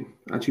remember that game.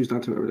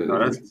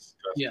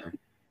 Yeah.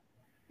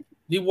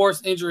 The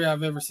worst injury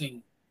I've ever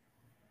seen.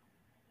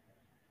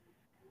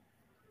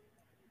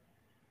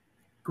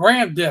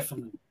 Graham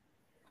definitely.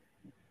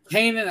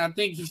 Kanan, I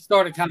think he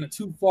started kind of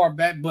too far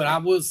back, but I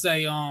will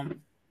say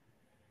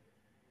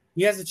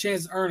he has a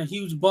chance to earn a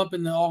huge bump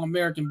in the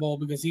All-American Bowl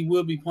because he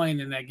will be playing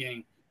in that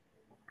game.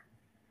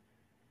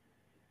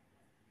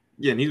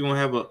 Yeah, and he's going to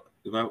have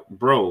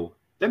bro,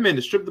 that man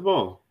just stripped the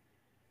ball.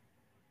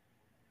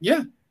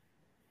 Yeah.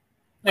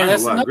 And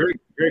that's Greg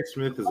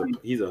Smith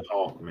he's a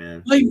hawk,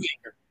 man.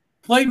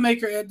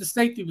 Playmaker at the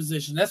safety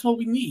position. That's what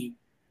we need.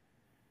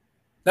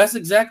 That's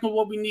exactly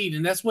what we need,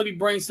 and that's what he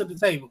brings to the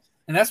table.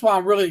 And that's why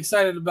I'm really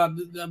excited about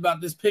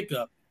this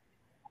pickup.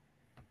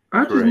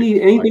 I just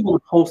need anything on the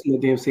post in the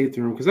damn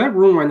safety room because that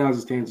room right now as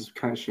it stands is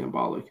kind of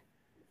shambolic.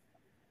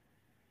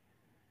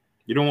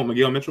 You don't want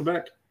Miguel Mitchell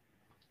back?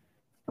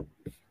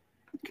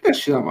 Get that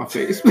shit out of my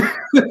face.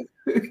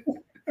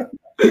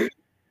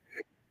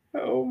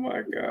 Oh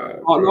my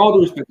God. All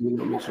due respect to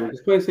Miguel Mitchell. This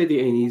play safety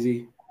ain't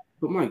easy,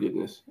 but my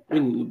goodness, we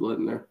need new blood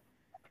in there.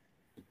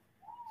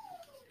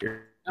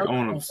 I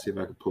want to see if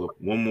I can pull up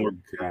one more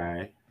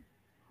guy.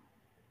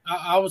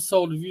 I was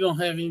told if you don't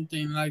have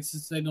anything nice to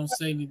say, don't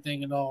say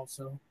anything at all.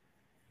 So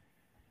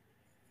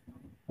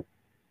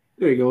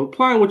there you go.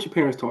 Applying what your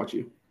parents taught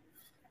you.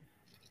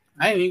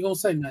 I ain't even gonna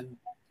say nothing.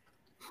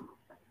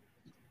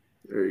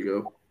 There you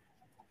go.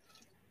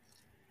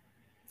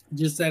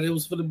 Just that it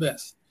was for the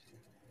best.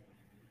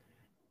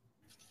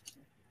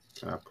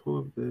 Can I pull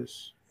up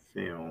this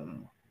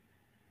film?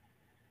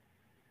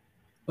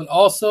 But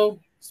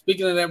also,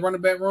 speaking of that running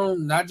back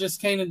room, not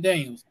just Kanan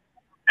Daniels.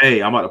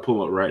 Hey, I'm about to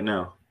pull up right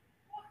now.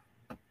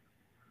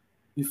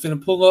 You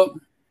finna pull up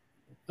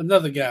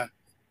another guy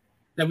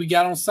that we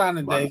got on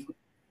signing day,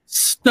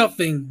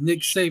 stuffing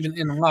Nick Saban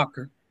in the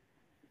locker.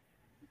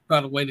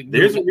 By the way,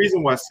 there's a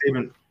reason why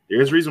Saban.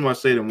 There's a reason why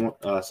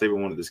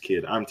Saban wanted this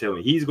kid. I'm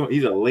telling you,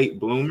 he's a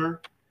late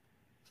bloomer,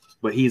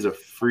 but he's a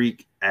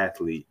freak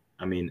athlete.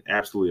 I mean,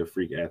 absolutely a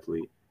freak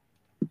athlete.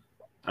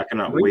 I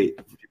cannot wait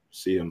to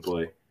see him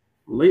play.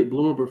 Late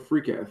bloomer, but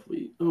freak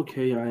athlete.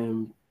 Okay, I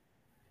am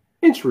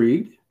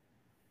intrigued.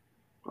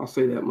 I'll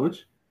say that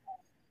much.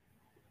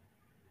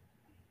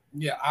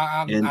 Yeah,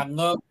 I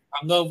love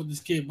what this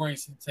kid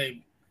brings to the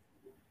table.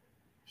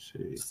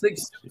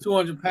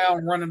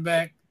 6'2" running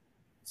back,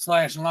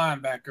 slash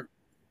linebacker.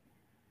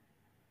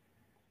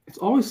 It's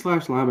always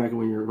slash linebacker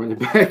when you're running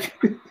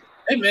back.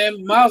 Hey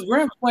man, Miles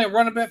Graham playing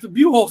running back for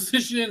Buchholz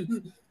this year.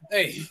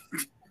 Hey,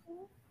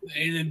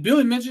 and then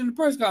Billy mentioned in the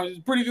press conference, he's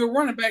a pretty good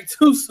running back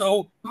too.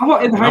 So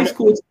in high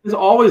school, it's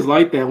always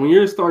like that. When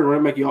you're starting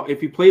running back,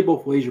 if you play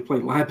both ways, you're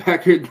playing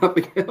linebacker,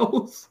 nothing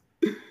else.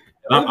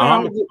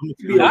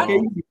 Be okay,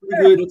 you be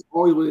pretty good. That's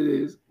always what it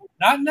is.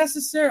 Not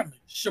necessarily.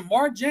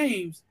 Shamar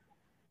James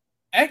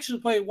actually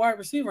played wide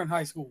receiver in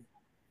high school.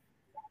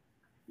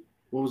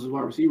 What was his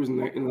wide receivers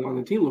on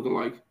the team looking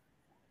like?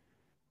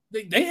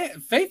 They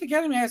had Faith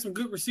Academy had some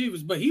good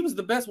receivers, but he was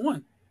the best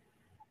one.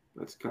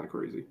 That's kind of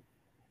crazy.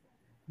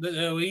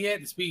 He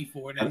had the speed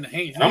for it and the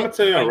hands. I'm gonna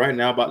tell you right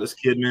now about this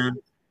kid, man.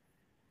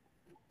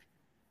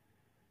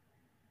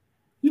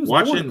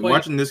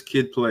 Watching this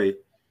kid play.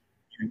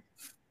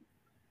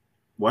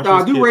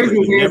 Dude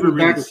raising his hands in the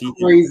back is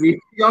crazy.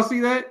 Y'all see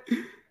that?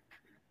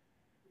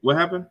 What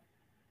happened?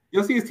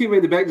 Y'all see his teammate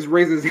in the back just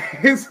raise his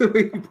hands so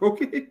he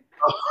broke it?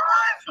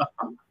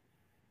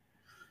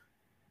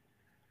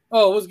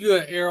 Oh, what's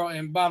good, Errol?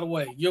 And by the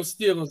way, your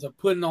Steelers are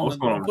putting on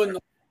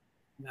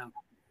now.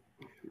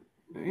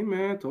 Hey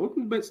man, I told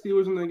them to bet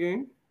Steelers in that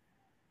game.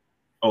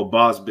 Oh,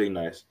 Bob's big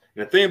nice.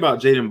 And the thing about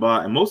Jaden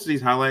Baugh, and most of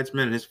these highlights,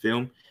 man, in his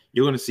film,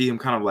 you're going to see him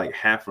kind of like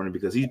half running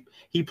because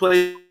he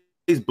plays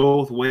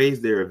both ways.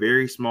 They're a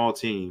very small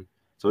team.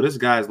 So this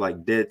guy's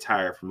like dead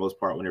tired for the most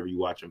part whenever you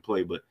watch him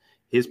play. But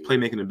his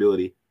playmaking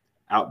ability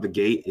out the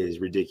gate is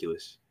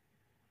ridiculous.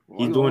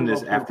 He's doing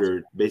this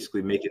after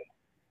basically making –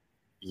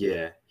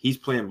 yeah, he's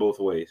playing both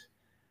ways.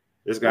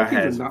 This guy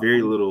has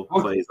very little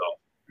plays off.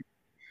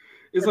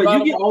 It's like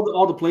you get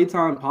all the play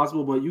time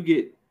possible, but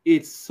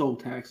it's so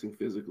taxing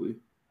physically.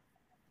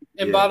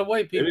 And by the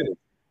way, people,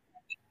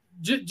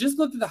 just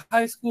look at the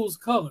high school's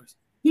colors.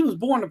 He was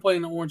born to play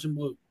in the orange and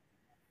blue.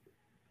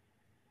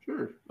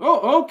 Sure.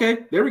 Oh,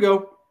 okay. There we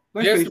go.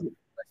 Nice.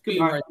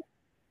 Goodbye. Right.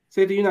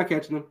 Safety, you're not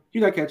catching them.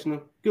 You're not catching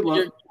them. Good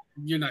luck.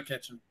 You're not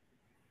catching them.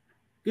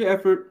 Good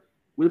effort.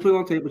 We'll put it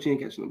on tape, but you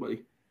ain't catching them,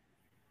 buddy.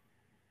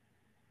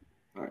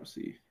 All right, let's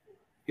see.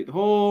 Hit the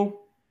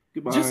hole.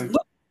 Goodbye.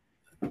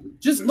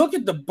 Just look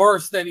at the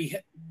burst that he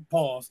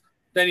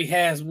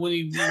has when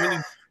he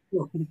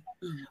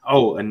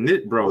Oh,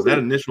 bro, that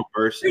initial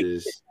burst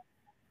is.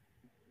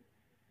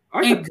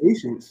 I have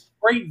patience.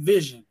 Great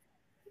vision.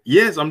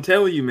 Yes, I'm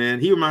telling you, man.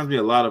 He reminds me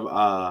a lot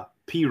of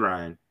P.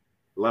 Ryan.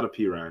 A lot of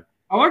P. Ryan.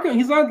 I like him.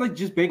 He's not like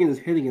just banging his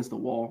head against the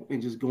wall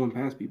and just going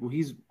past people.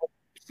 He's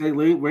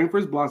waiting for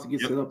his blocks to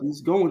get set up. And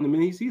he's going the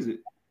minute he sees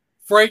it.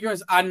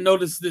 Fragrance, I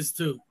noticed this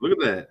too. Look at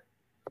that.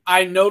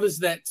 I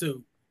noticed that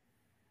too.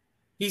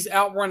 He's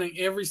outrunning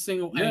every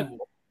single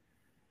angle.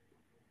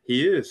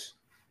 He is.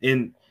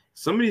 And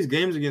some of these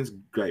games against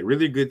like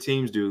really good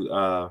teams, dude.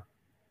 I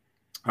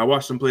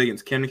watched them play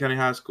against Camden County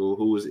High School,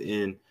 who was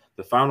in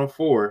the Final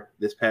Four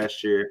this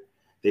past year.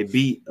 They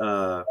beat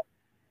I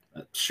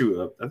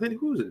think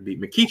who was it?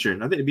 Beat McEachern.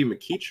 I think they beat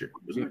McEachern.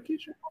 Was it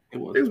McEachern? It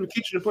was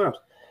McEachern in the playoffs.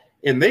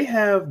 And they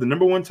have the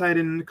number one tight end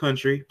in the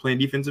country playing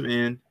defensive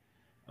end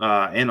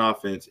and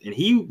offense. And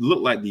he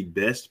looked like the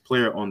best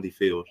player on the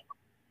field.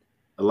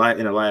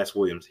 In Elias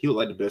Williams. He looked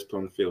like the best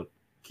player on the field.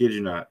 Kid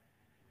you not.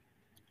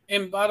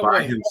 And by the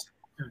way,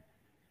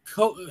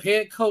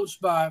 head coached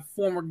by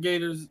former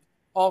Gators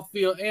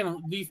off-field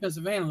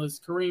defensive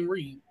analyst Kareem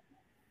Reed.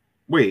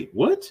 Wait,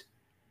 what?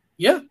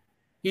 Yeah,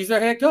 he's their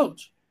head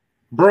coach.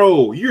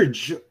 Bro, are you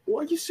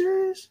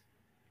serious?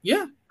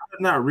 Yeah. I did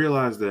not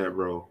realize that,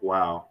 bro.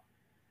 Wow.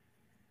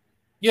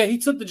 Yeah, he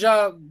took the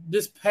job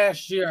this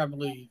past year, I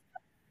believe.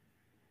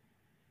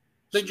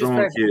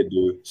 Strong kid,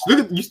 dude. Look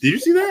at you. Did you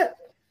see that?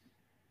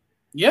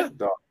 Yeah.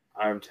 Dog,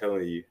 I'm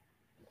telling you.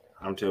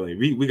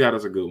 We got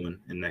us a good one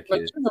in that kid.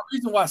 There's a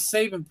reason why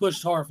Saban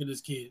pushed hard for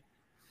this kid.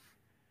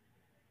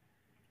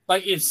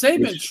 Like, if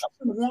Saban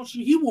wants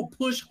you, he will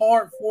push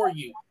hard for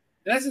you.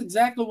 That's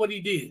exactly what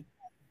he did.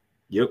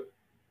 Yep.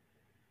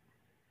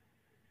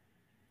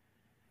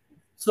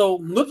 So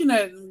looking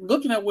at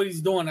what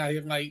he's doing out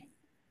here, like,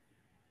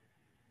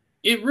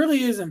 it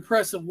really is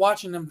impressive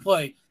watching him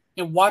play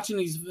and watching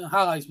these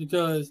highlights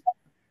because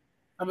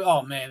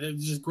oh man,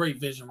 it's just great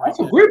vision right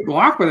there. That's a great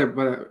block by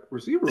that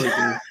receiver right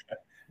there.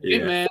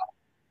 Yeah, man.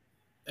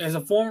 As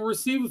a former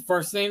receiver,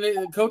 first thing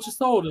the coaches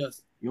told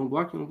us: you don't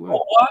block, you don't play.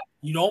 Don't block,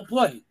 you don't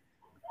play.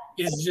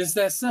 It's just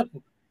that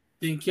simple.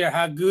 Didn't care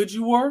how good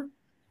you were.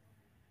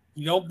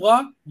 You don't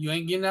block, you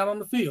ain't getting out on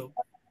the field.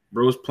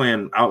 Bro's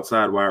playing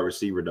outside wide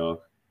receiver,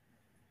 dog.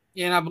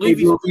 And I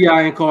believe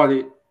I ain't caught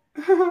it.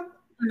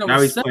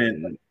 Now he's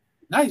playing.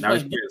 Now he's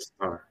playing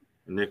star,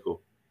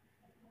 nickel.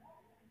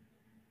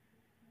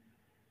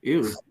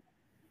 Ew.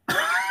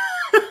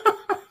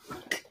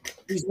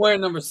 He's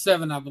wearing number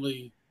 7, I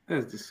believe.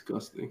 That's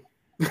disgusting.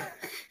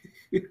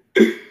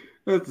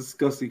 That's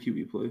disgusting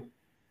QB play.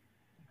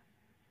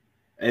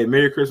 Hey,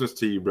 Merry Christmas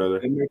to you, brother.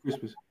 Hey, Merry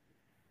Christmas.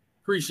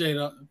 Appreciate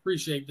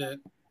that.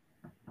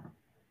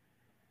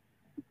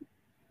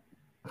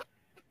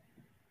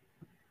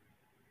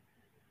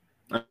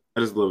 I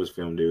just love his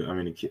film, dude. I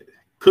mean,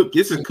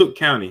 this is Cook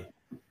County.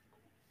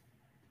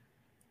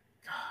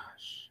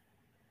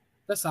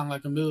 That sounds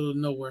like a middle of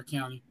nowhere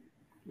county.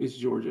 It's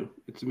Georgia.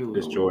 It's the middle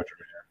of nowhere. Georgia,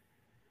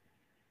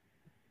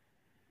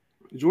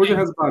 man. Georgia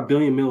has about 1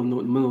 billion middle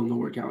of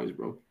nowhere counties,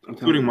 bro.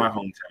 Including my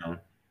hometown.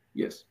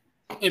 Yes.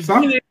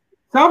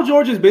 South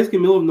Georgia is basically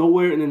middle of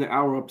nowhere, and then the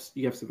hour up,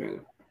 you have Savannah.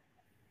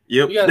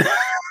 Yep. You got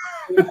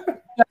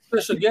a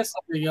special guest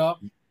up here, y'all.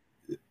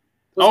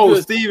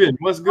 Good? Steven,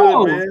 what's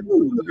good, man?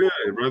 What's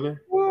good,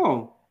 brother?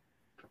 Wow.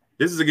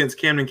 This is against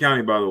Camden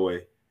County, by the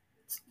way.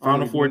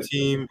 Final Four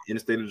team in the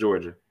state of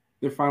Georgia.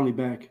 They're finally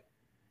back.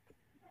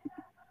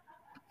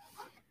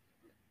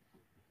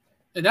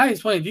 And now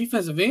he's playing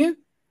defensive end?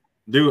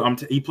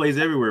 Dude, he plays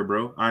everywhere,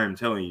 bro. I am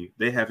telling you.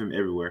 They have him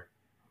everywhere.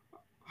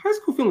 High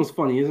school film is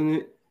funny, isn't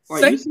it?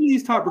 Like, you see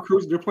these top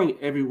recruits, they're playing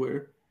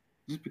everywhere.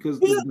 Just because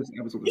he's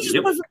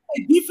just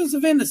play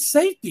defensive end to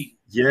safety.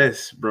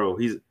 Yes, bro.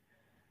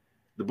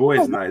 The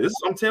boy is nice.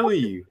 I'm telling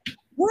you.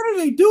 Where do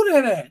they do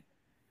that at?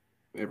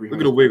 Look at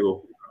the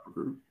wiggle.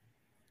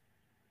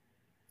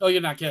 Oh,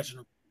 you're not catching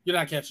him.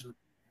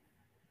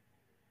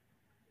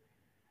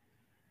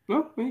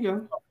 Well, there you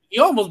go. He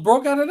almost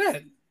broke out of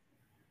that.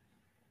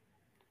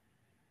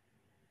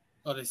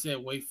 Oh, they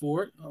said wait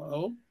for it.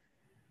 Uh-oh.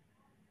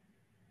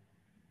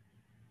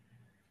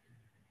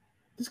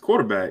 This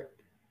quarterback.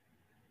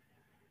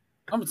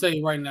 I'm going to tell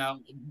you right now,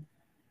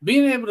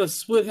 being able to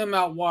split him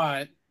out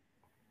wide,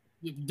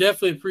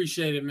 definitely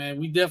appreciate it, man.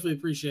 We definitely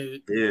appreciate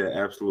it.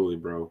 Yeah, absolutely,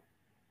 bro.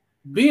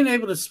 Being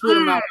able to split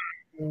him out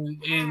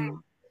and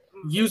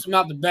use him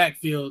out the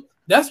backfield,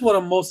 that's what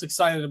I'm most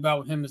excited about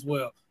with him as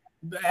well.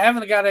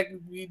 Having a guy that can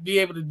be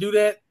able to do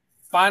that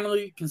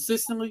finally,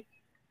 consistently.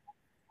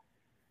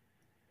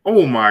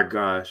 Oh, my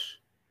gosh.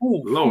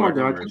 Ooh, Lord,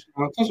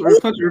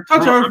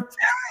 touch her.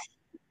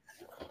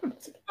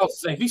 I'll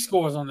say if he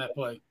scores on that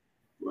play.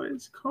 Well,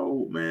 it's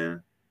cold,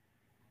 man.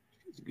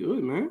 It's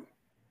good, man.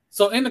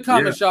 So in the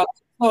comments, y'all,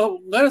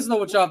 let us know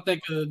what y'all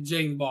think of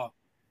Jaden Ball.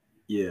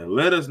 Yeah,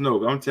 let us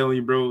know. I'm telling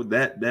you, bro,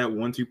 that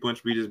 1-2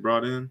 punch we just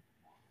brought in.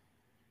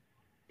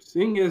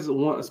 Seeing as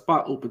a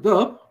spot opened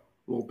up,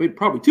 well,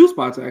 probably 2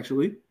 spots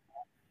actually.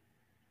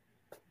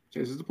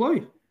 Chances to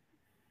play.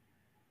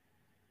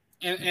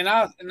 And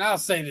I'll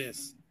say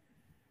this,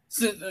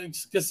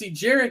 because see,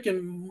 Jared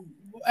can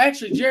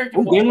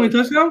game winning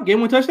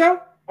touchdown.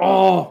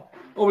 Oh,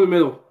 over the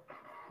middle.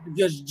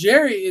 Because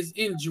Jerry is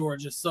in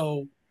Georgia,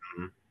 so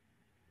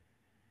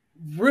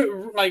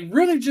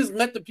really just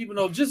let the people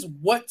know just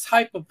what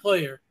type of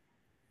player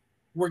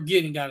we're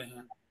getting out of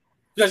him.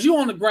 Because you're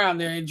on the ground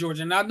there in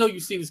Georgia, and I know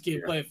you've seen this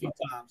kid play a few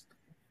times.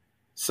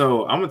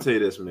 So I'm gonna tell you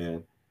this,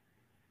 man.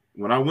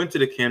 When I went to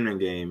the Camden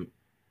game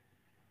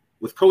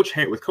with Coach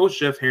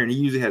Jeff Herron, he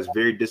usually has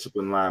very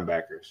disciplined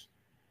linebackers,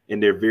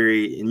 and they're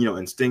very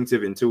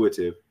instinctive,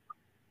 intuitive.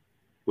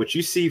 What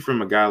you see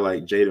from a guy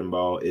like Jaden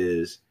Ball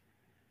is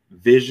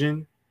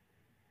vision,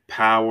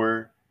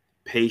 power,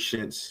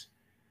 patience,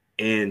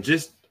 and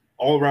just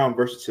all-around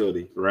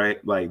versatility,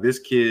 right? Like, this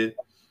kid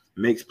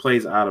makes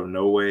plays out of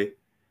no way.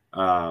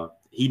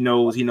 He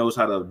knows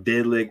how to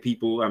dead leg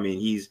people. I mean,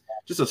 he's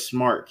just a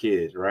smart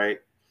kid, right?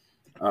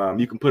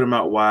 You can put him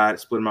out wide,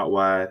 split him out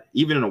wide.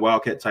 Even in a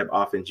Wildcat type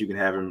offense, you can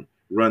have him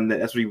run that.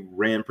 That's what he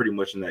ran pretty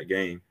much in that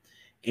game.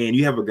 And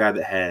you have a guy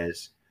that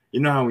has,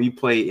 how when you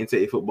play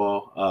NCAA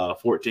football,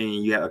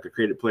 14, you have like a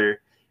creative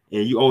player,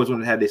 and you always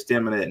want to have their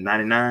stamina at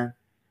 99.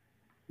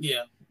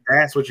 Yeah.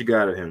 That's what you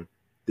got of him.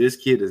 This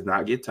kid does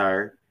not get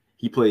tired.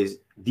 He plays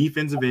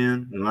defensive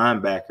end,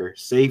 linebacker,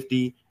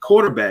 safety,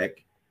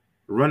 quarterback,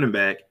 running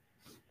back,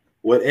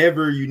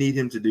 whatever you need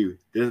him to do.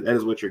 That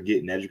is what you're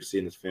getting, as you can see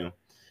in this film.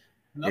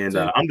 And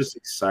I'm just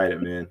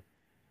excited, man.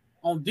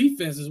 On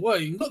defense as well.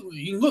 You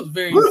can look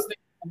very on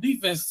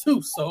defense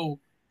too. So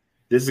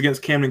this is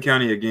against Camden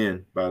County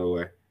again, by the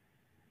way.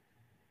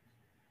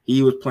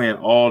 He was playing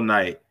all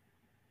night.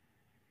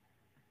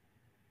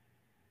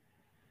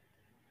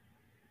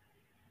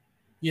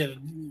 Yeah.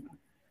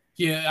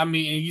 I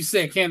mean, and you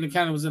said Camden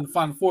County was in the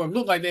Final Four. It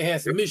looked like they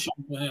had some issues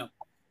with him.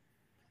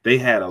 They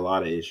had a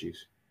lot of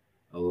issues.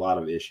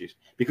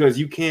 Because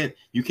you can't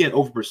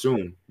over pursue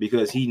him,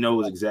 because he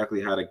knows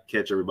exactly how to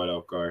catch everybody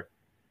off guard.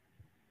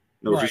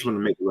 No, just want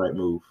to make the right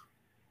move.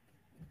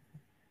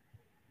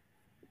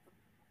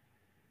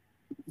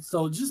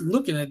 So just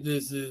looking at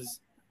this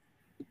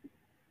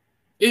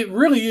it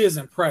really is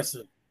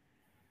impressive.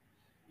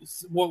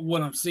 It's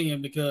what I'm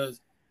seeing, because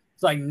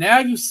it's like now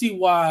you see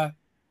why,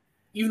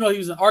 even though he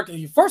was in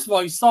Arkansas, first of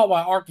all, you saw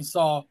why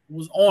Arkansas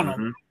was on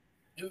him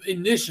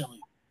initially.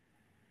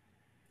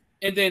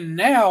 And then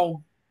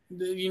now,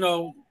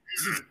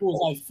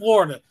 schools like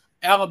Florida,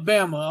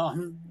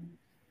 Alabama,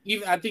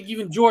 I think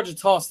even Georgia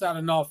tossed out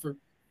an offer.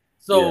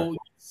 So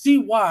see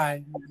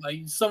why,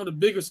 like, some of the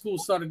bigger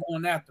schools started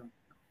going after him.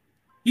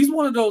 He's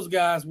one of those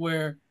guys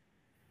where,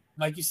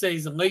 like you say,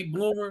 he's a late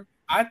bloomer.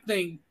 I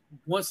think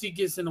once he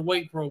gets in the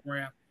weight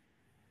program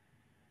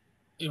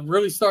and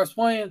really starts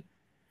playing,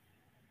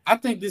 I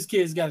think this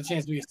kid's got a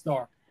chance to be a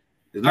star.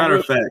 As a matter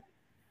of fact,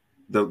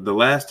 the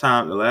last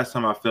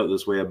time I felt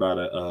this way about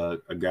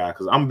a guy,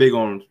 because I'm big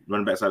on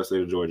running backs out of the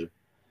state of Georgia.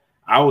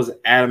 I was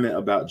adamant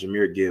about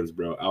Jahmyr Gibbs,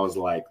 bro. I was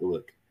like,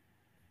 look,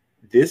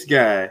 this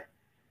guy,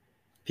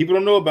 people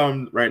don't know about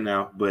him right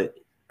now, but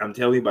I'm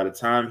telling you, by the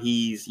time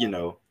he's,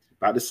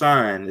 about to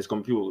sign, it's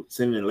going to be people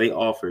sending in late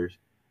offers.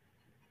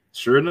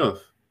 Sure enough,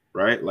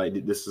 right?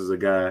 Like, this is a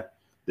guy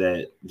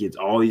that gets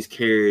all these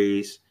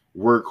carries,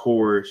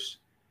 workhorse,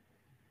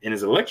 and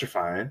is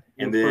electrifying.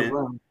 And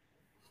then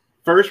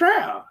first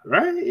round,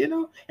 right?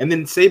 And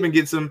then Saban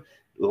gets him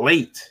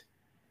late,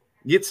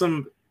 gets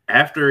him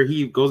after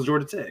he goes to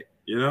Georgia Tech,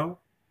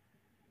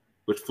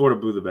 which Florida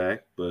blew the bag,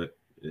 but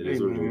it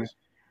is what it is.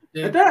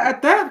 Yeah.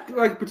 At that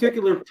like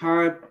particular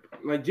time,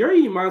 like Jerry,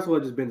 you might as well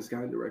have just been the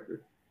scouting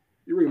director.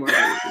 You really might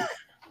as well.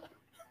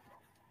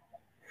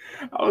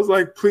 I was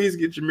like, please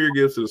get Jahmyr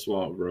Gibbs to the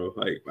swamp, bro.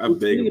 Like, I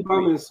beg him. About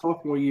him in his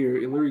sophomore year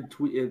and literally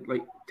tweeted,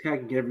 like,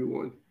 tagging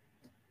everyone.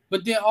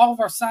 But then all of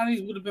our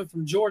signings would have been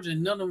from Georgia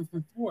and none of them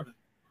from Florida.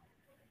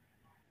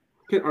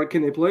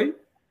 Can they play?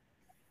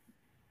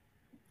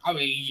 I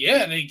mean,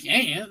 yeah, they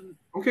can.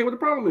 Okay, what the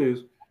problem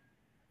is?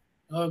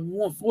 We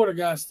want Florida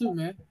guys too,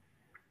 man. I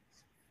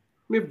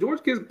mean, if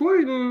Georgia kids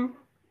play, then.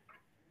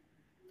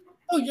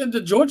 Oh, yeah,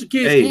 the Georgia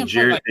kids can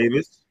Jared play.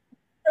 Davis.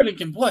 They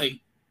can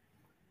play.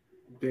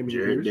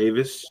 Jared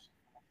Davis,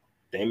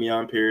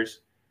 Dameon Pierce.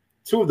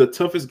 Two of the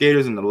toughest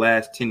Gators in the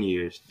last 10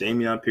 years.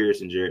 Dameon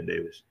Pierce and Jared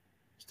Davis.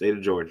 State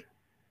of Georgia.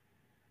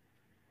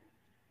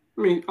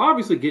 I mean,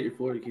 obviously get your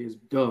Florida kids.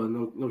 Duh,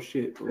 no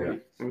shit. But yeah.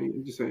 I mean,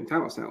 I'm just saying,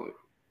 talent's talent.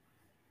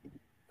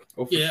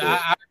 Oh, yeah, sure.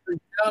 I agree.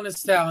 Talent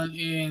is talent,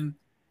 and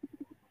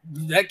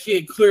that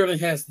kid clearly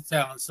has the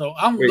talent. So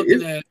I'm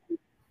looking at.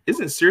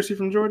 Isn't Searcy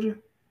from Georgia?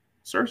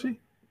 Searcy?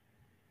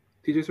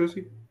 TJ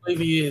Searcy? I believe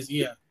he is,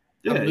 yeah.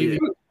 Yeah.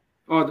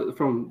 Oh,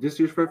 from last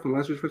year's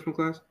freshman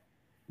class?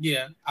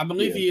 Yeah, I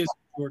believe he is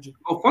from Georgia.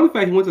 Oh, fun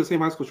fact, he went to the same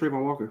high school as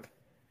Trayvon Walker.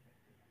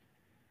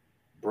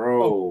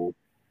 Bro.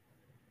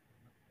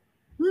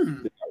 Did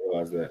not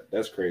realize that.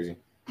 That's crazy.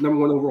 Number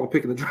 1 overall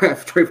pick in the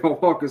draft,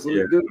 Trayvon Walker. So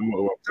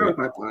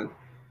pipeline.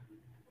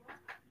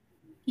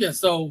 Yeah,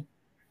 so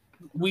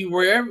we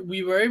were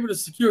able to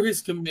secure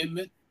his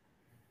commitment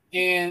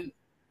and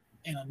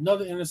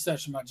another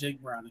interception by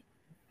Jake Browning.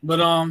 But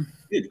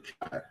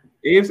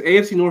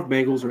AFC North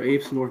Bengals or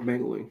AFC North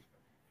Bengaling.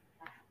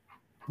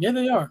 Yeah,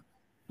 they are.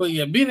 But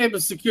yeah, being able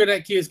to secure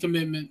that kid's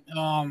commitment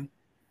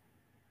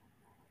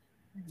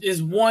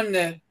is one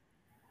that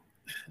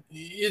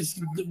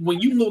is when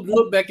you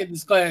look back at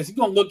this class, you're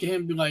gonna look at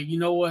him and be like, you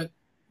know what?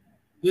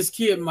 This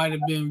kid might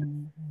have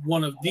been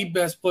one of the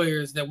best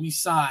players that we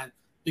signed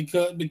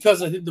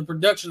because of the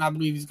production I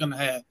believe he's gonna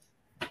have.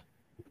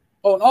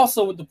 Oh, and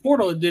also with the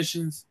portal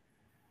additions,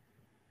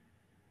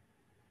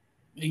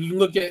 and you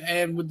look at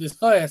and with this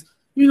class,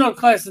 the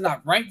class is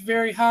not ranked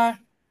very high.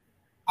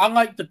 I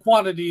like the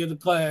quantity of the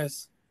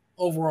class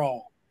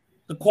overall.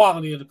 The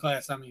quality of the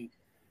class, I mean.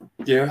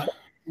 Yeah.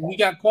 We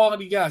got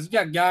quality guys. You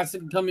got guys that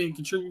can come in and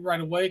contribute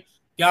right away.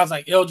 Guys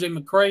like LJ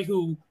McCray,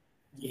 who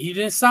he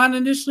didn't sign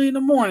initially in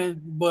the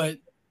morning, but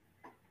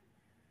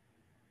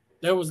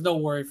there was no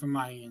worry from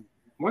my end.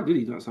 Why did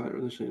he not sign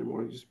initially in the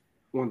morning? He just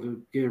wanted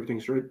to get everything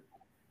straight.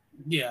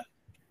 Yeah.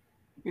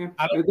 Yeah.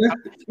 I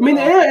mean,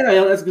 the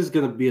NIL, that's just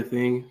going to be a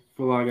thing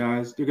for a lot of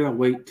guys. They're going to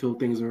wait till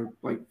things are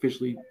like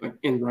officially like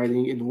in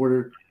writing, in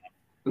order.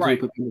 Right.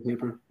 Put pen to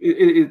paper.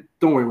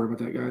 Don't worry about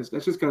that, guys.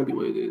 That's just going to be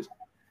what it is.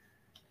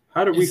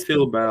 How do we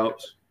feel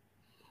about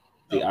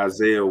the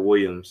Isaiah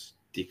Williams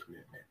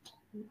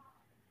decommitment?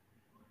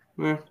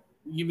 Yeah.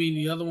 You mean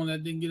the other one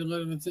that didn't get a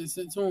letter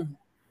sent to him?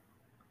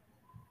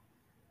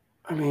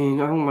 I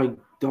mean, I don't like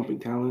dumping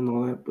talent and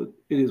all that, but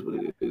it is what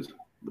it is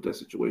with that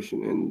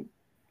situation. And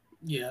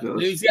yeah,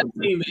 he's got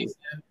teammates.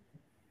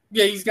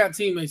 Yeah, he's got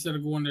teammates that are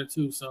going there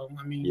too. So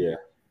I mean, yeah.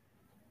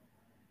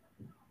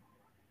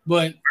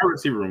 But our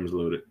receiver room is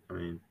loaded. I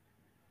mean,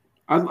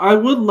 I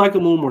would like a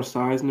little more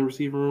size in the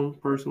receiver room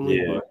personally.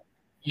 Yeah. But.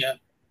 Yeah.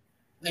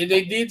 And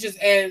they did just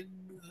add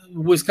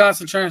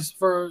Wisconsin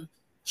transfer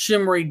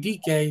Shimray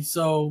DK,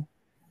 so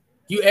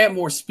you add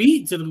more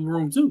speed to the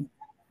room too.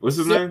 What's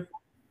his name?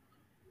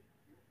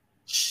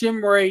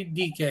 Shimray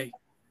DK.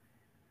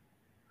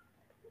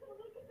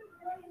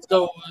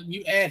 So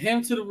you add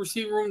him to the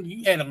receiver room,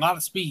 you add a lot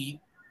of speed.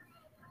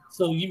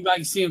 So you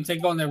might see him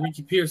take on that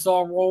Ricky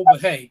Pearsall role,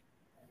 but hey,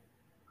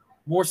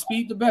 more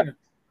speed the better.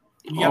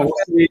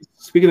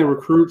 Speaking of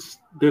recruits,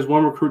 there's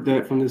one recruit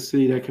that from this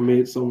city that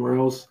committed somewhere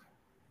else.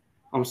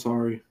 I'm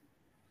sorry.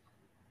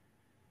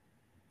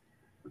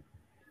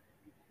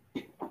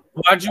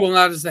 Why'd you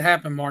allow this to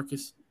happen,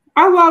 Marcus?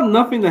 I allowed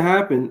nothing to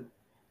happen.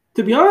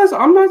 To be honest,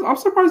 I'm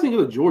surprised he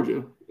didn't go to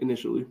Georgia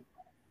initially.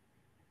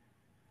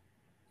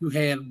 You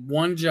had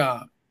one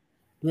job.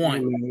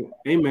 One.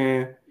 Hey,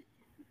 man.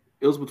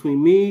 It was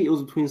between me. It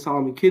was between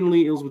Solomon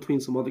Kinley. It was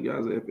between some other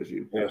guys at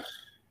FSU. Yeah.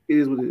 It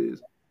is what it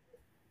is.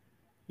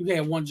 You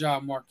had one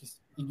job, Marcus,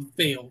 and you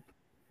failed.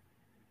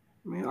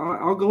 Man,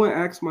 I'll go and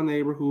ask my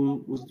neighbor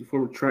who was the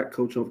former track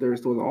coach up there,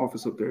 still in the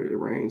office up there at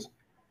Reigns.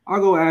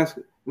 I'll go ask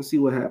and see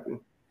what happened.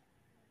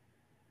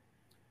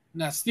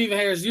 Now, Stephen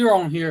Harris, you're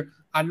on here.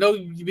 I know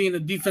you being a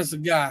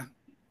defensive guy.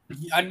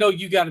 I know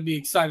you got to be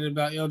excited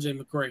about LJ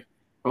McCray.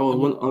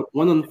 Oh,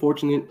 one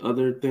unfortunate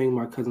other thing,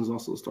 my cousin's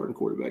also a starting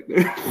quarterback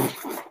there.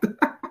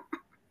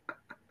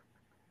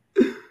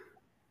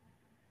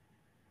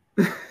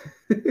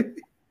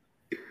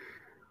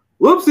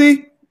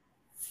 Whoopsie.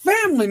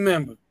 Family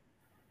member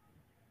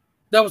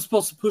that was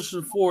supposed to push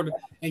it forward,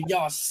 and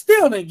y'all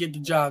still didn't get the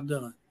job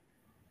done.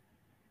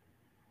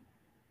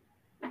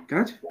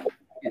 Gotcha.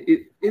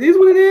 It is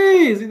what it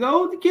is.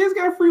 The kid's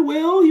got free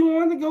will. He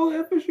wanted to go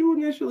to FSU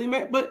initially,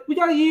 man. But we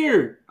got a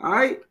year. All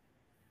right.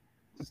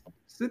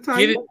 Sit tight.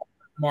 Get it,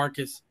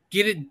 Marcus.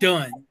 Get it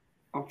done.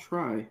 I'll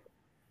try.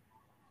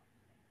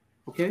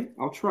 Okay?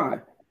 I'll try.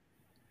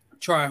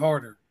 Try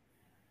harder.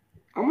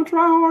 I'm going to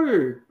try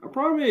harder. I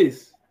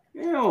promise.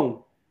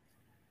 Damn.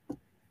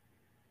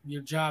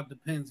 Your job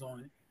depends on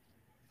it.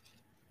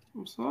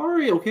 I'm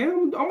sorry, okay?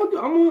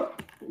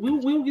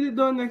 We'll get it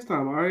done next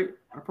time, all right?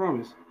 I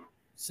promise.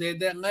 Said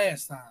that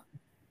last time.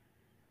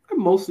 I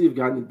mostly have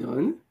gotten it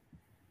done.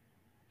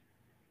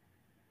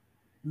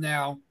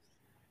 Now,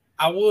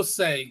 I will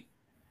say,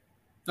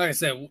 like I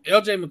said,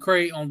 LJ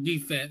McCray on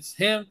defense,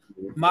 him,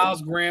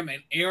 Miles Graham,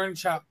 and Aaron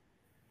Chop.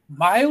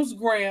 Miles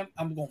Graham,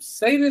 I'm going to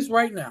say this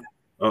right now.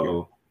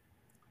 Uh-oh.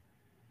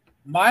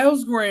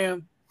 Miles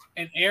Graham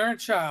and Aaron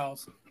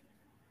Childs,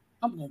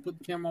 I'm going to put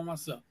the camera on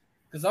myself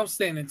because I'm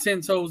standing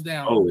 10 toes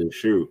down. Holy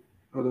shoot.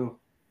 Oh, no.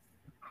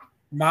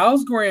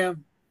 Miles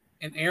Graham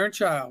and Aaron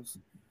Childs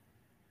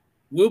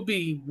will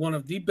be one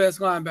of the best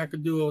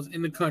linebacker duos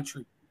in the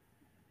country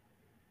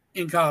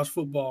in college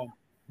football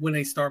when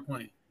they start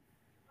playing.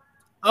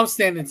 I'm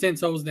standing 10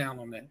 toes down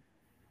on that.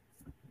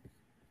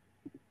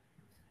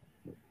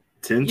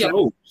 10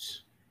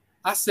 toes?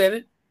 I said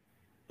it.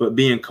 But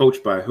being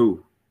coached by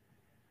who?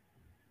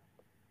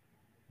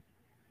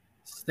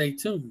 Stay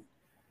tuned.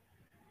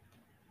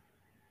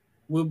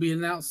 Will be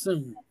announced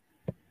soon.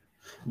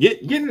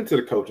 Getting into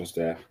the coaching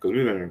staff, because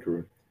we've been in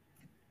recruiting.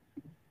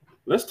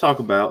 Let's talk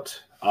about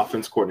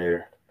offense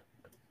coordinator.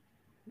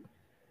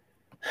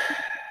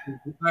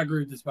 I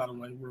agree with this, by the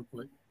way, real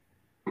quick.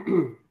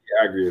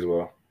 Yeah, I agree as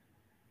well.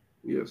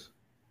 Yes.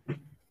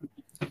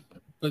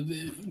 But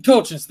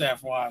coaching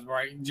staff-wise,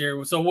 right,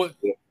 Jerry? So what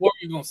are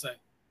you going to say?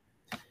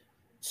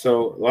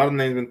 So a lot of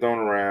names been thrown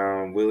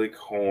around. Willie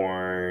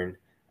Korn,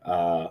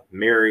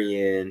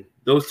 Marion,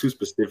 those two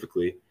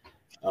specifically.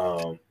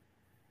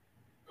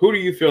 Who do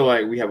you feel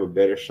like we have a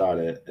better shot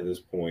at this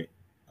point?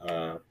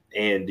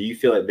 And do you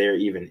feel like they're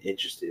even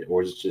interested,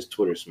 or is it just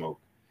Twitter smoke?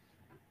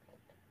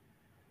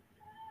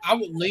 I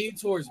would lean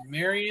towards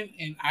Marion,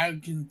 and I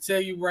can tell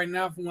you right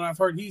now from what I've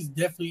heard, he's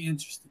definitely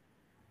interested.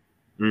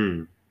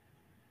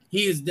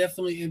 He is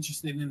definitely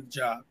interested in the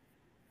job.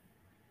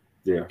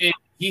 Yeah. And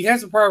he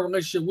has a prior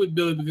relationship with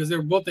Billy because they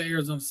were both at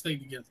Arizona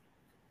State together.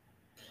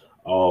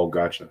 Oh,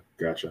 gotcha.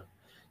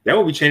 That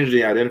will be changing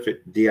the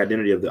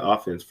identity of the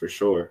offense for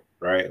sure,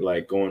 right?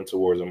 Like going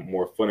towards a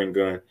more fun and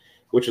gun,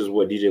 which is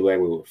what DJ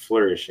Lagway would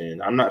flourish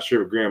in. I'm not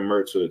sure if Graham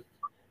Mertz would,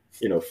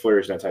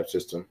 flourish in that type of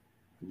system,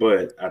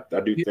 but I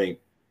do think.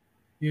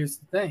 Here's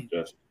the thing.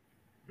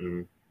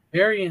 Mm-hmm.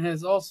 Marion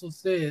has also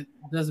said it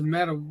doesn't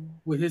matter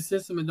with his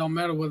system. It don't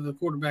matter whether the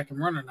quarterback can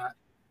run or not.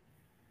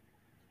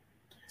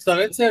 So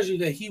that tells you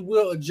that he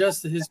will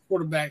adjust to his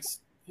quarterbacks.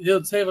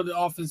 He'll tailor the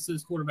offense to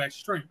his quarterback's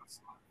strengths.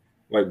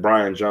 Like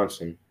Brian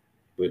Johnson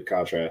with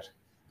Kyle Trask.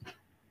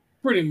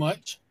 Pretty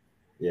much.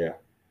 Yeah.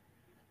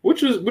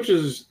 Which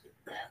is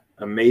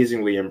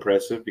amazingly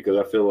impressive because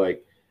I feel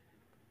like,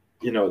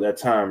 that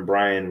time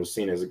Brian was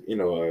seen as,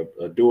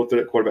 a dual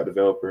threat quarterback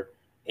developer.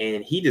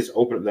 And he just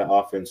opened up that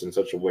offense in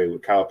such a way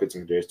with Kyle Pitts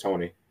and Kadarius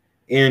Toney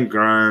and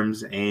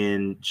Grimes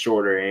and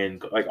Shorter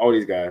and like all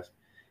these guys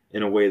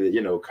in a way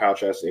that, Kyle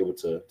Trask is able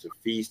to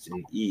feast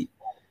and eat.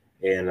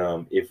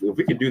 And if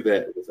we could do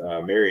that with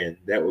Marion,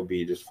 that would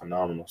be just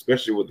phenomenal,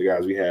 especially with the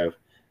guys we have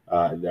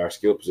in our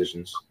skill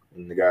positions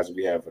and the guys that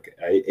we have, like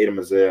Ada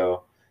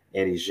Mazzell,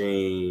 Andy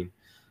Jean.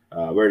 We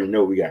already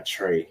know we got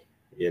Trey,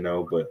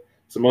 but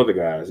some other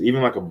guys,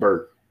 even like a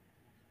Burt.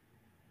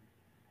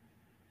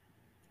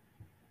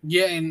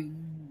 Yeah, and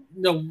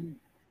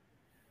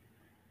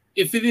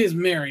if it is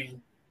Marion,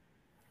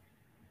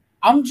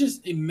 I'm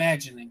just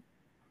imagining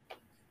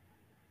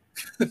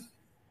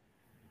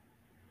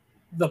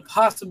the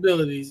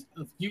possibilities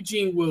of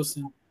Eugene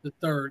Wilson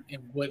III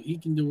and what he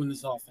can do in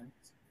this offense.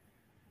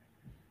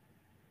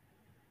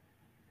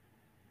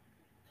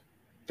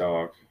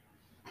 Dog.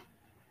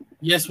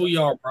 Yes, we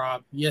are,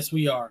 Rob. Yes,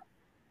 we are.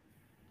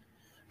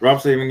 Rob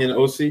said even get an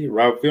OC.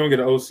 Rob, if we don't get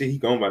an OC, he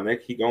going by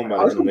next. He going by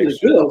the end of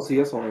next year. OC.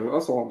 That's all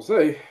I'm gonna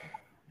say.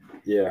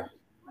 Yeah,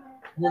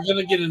 we're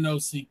gonna get an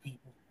OC,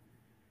 people.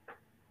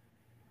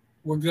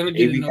 We're gonna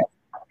get an OC.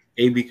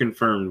 AB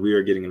confirmed. We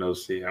are getting an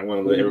OC. I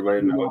want to let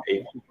everybody know.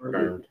 AB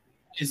confirmed.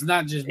 It's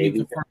not just me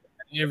confirmed.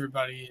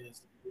 Everybody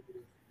is.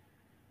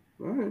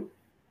 All right,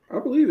 I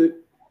believe it.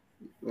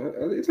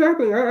 It's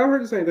happening. I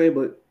heard the same thing,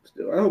 but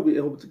still, I hope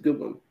it's a good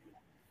one.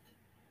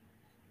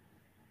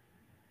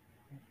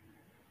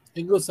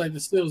 It looks like the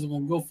Steelers are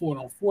going to go for it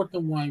on 4th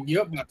and 1.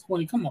 You're up by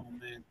 20. Come on,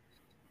 man.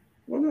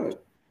 Why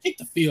not? Kick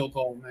the field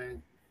goal,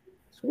 man.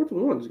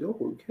 4-1. Just go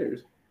for it. Who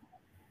cares?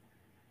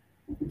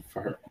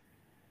 Fire.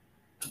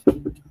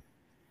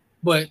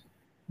 But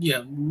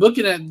yeah,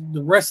 looking at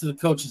the rest of the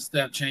coaching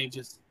staff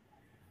changes,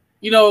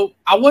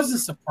 I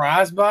wasn't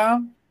surprised by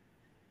them,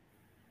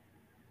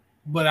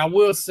 but I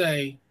will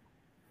say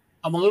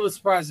I'm a little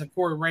surprised that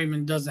Corey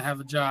Raymond doesn't have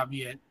a job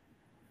yet.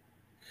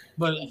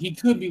 But he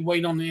could be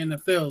waiting on the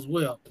NFL as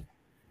well.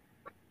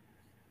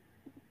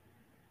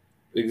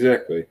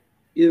 Exactly.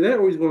 Either that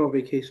or he's going on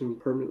vacation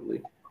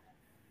permanently.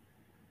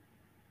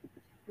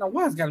 Now,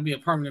 why has got to be a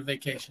permanent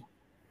vacation?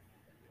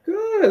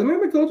 Good.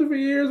 Man, been coaching for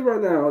years right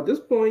now. At this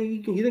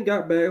point, he done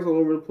got bags all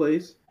over the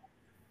place.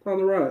 Time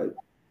to ride.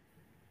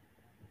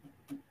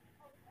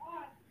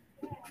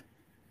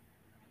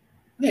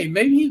 Hey,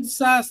 maybe he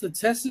decides to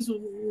test his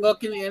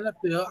luck in the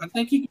NFL. I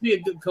think he could be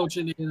a good coach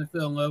in the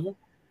NFL level.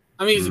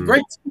 I mean, he's a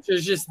great teacher.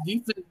 It's just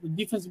the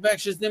defensive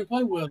backs just didn't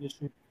play well this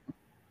year.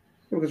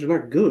 Because they're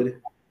not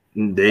good.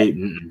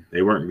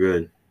 They weren't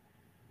good.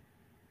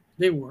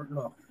 They were.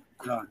 Oh,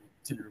 God.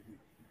 Terrible.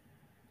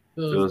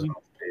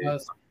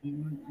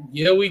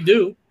 Yeah, we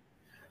do.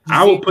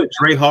 I will put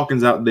Trey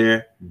Hawkins out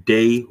there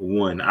day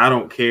one. I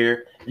don't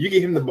care. You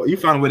get him the ball. You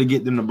find a way to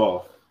get them the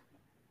ball.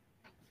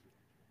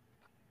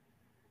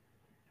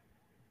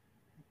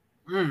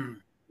 I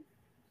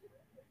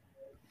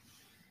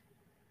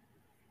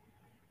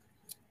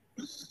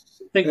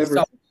think it's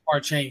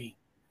Mark Cheney.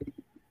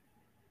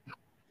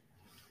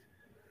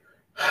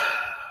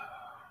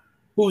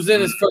 Who's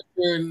in his first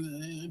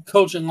year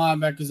coaching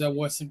linebackers at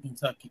Western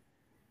Kentucky.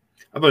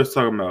 I thought he was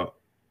talking about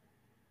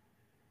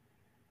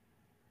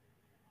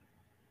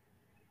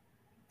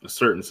a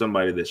certain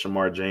somebody that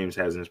Shamar James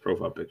has in his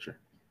profile picture.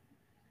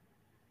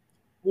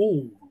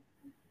 Ooh.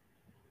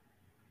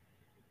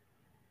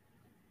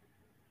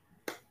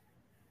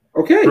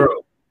 Okay. Bro,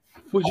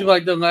 would you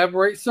like to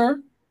elaborate, sir?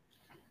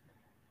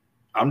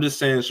 I'm just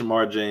saying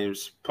Shamar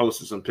James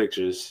posted some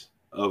pictures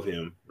of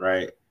him,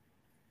 right?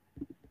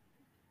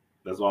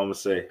 That's all I'm going to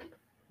say.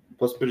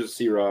 Post pictures of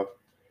C-Rob.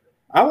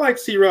 I like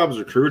C-Rob's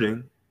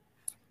recruiting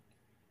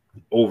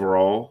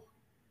overall.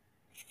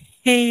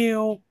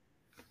 Hell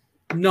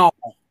no.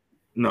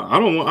 No, I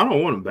don't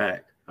want him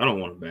back. I don't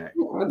want him back.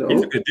 Oh, I know.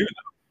 He's a good dude,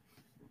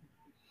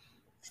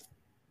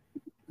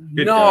 though.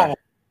 Good no. guy.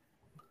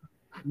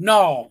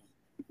 No.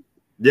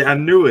 Yeah, I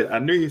knew it. I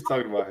knew he was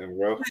talking about him,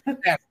 bro.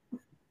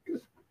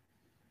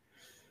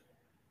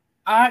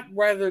 I'd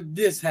rather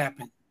this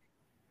happen.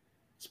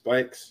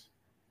 Spikes.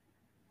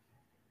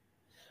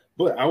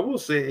 But I will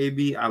say,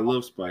 AB, I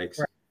love Spikes.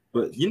 Right.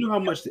 But you know how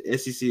much the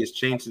SEC has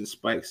changed since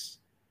Spikes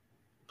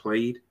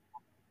played?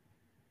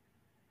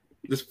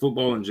 Just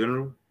football in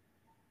general.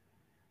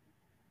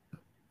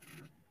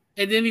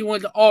 And then he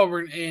went to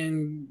Auburn,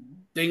 and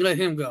they let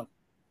him go.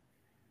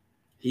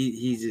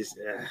 He's just.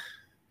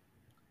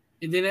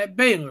 And then at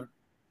Baylor,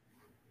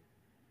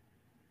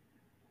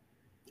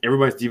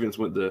 everybody's defense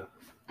went to,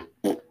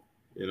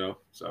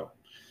 so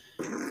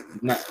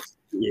not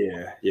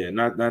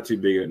too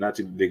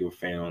big of a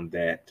fan on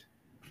that.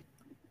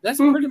 That's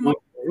pretty much.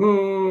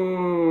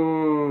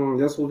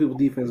 That's what people's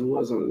defense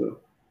was under though.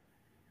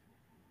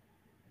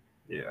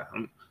 Yeah,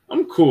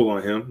 I'm cool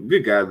on him.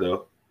 Good guy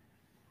though.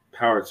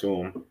 Power to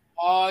him.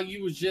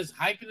 You was just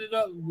hyping it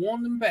up,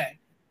 warming them back.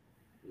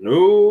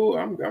 No,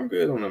 I'm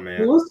good on him, man.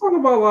 Well, let's talk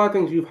about a lot of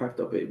things you've hyped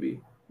up, AB.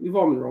 You've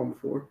all been wrong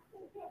before.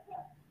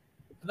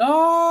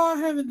 No, I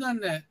haven't done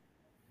that.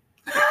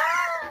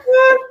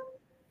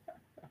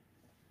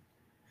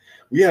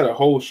 We had a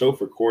whole show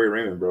for Corey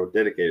Raymond, bro,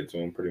 dedicated to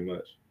him, pretty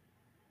much.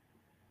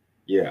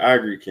 Yeah, I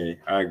agree, Kenny.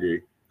 I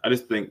agree. I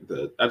just think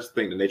the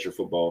nature of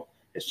football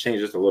has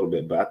changed just a little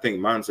bit, but I think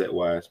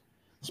mindset-wise,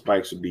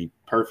 Spikes would be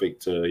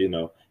perfect to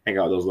hang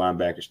out with those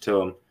linebackers, tell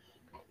them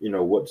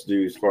what to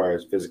do as far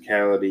as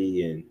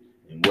physicality and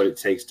what it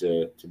takes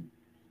to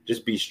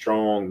just be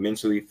strong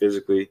mentally,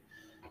 physically,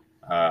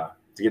 to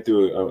get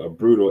through a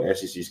brutal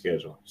SEC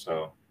schedule.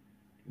 So,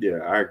 yeah,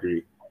 I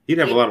agree. He'd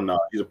have a lot of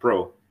knowledge. He's a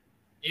pro.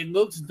 It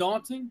looks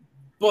daunting,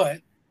 but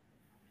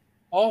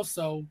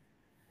also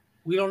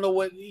we don't know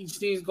what each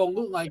team's going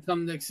to look like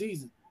come next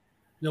season.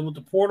 With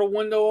the portal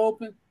window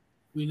open,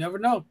 we never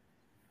know.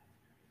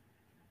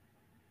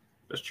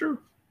 That's true.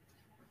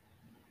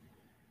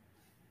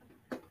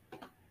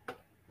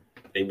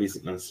 AB's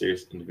an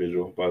unserious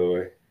individual, by the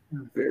way.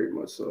 Very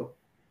much so.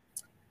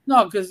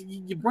 No, because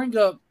you bring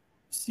up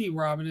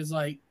C-Rob, and it's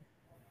like,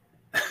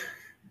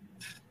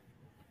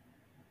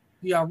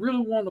 yeah, I really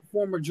want a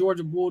former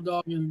Georgia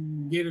Bulldog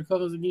in Gator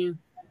colors again.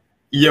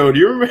 Yo, do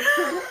you remember?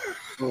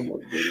 Oh my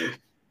goodness.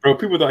 Bro,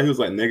 people thought he was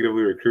like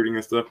negatively recruiting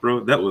and stuff,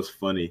 bro. That was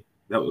funny.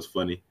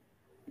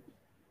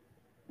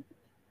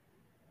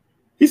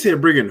 He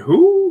said bringing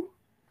who?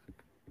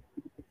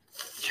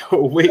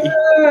 Yo, wait.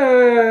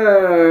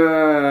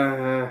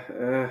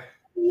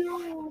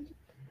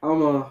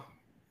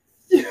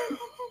 This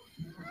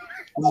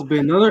has been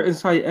another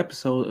inside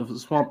episode of the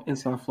Swamp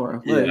Inside Florida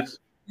Athletics.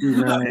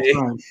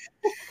 Yeah.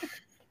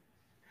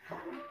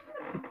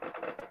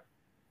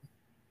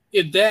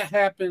 If that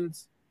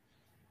happens,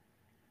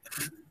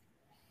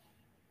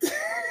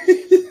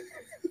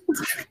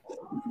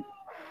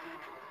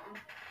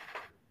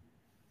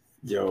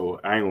 Yo,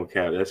 I ain't gonna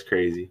cap. That's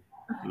crazy.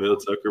 Mel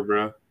Tucker,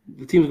 bro.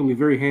 The team's gonna be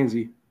very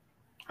handsy.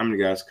 How many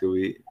guys could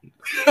we?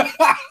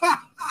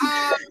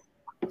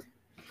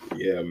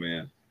 Yeah,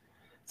 man.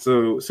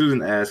 So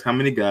Susan asked, how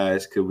many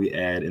guys could we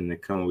add in the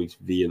coming weeks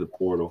via the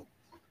portal?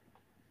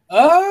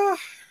 Well,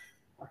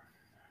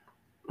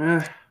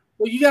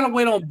 you gotta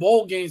wait on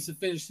bowl games to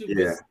finish too.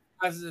 Yeah,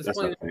 that's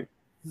what I think.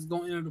 Is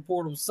going to enter the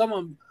portal. Some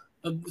of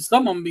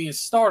them being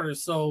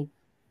starters, so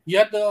you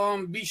have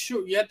to be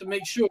sure. You have to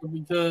make sure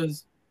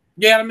because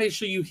you got to make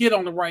sure you hit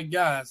on the right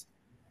guys.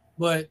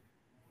 But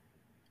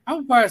I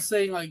would probably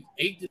say like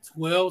 8 to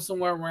 12,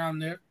 somewhere around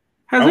there.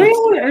 Has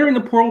anyone entering the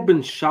portal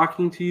been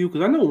shocking to you?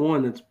 Because I know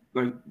one that's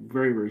like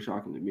very, very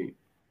shocking to me.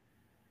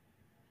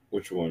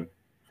 Which one?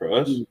 For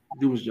us?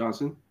 Dumas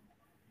Johnson.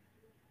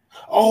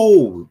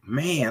 Oh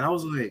man, I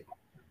was like,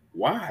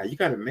 why? You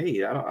got it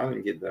made. I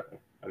didn't get that one.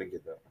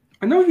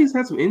 I know he's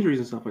had some injuries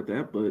and stuff like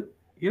that, but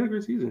he had a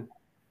great season.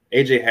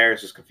 AJ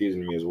Harris is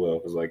confusing me as well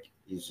because like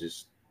he's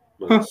just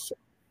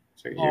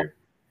second year.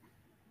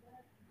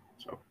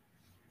 So,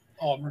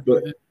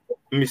 but let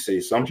me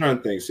see. So I'm trying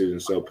to think, Susan.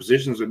 So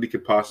positions that we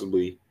could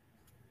possibly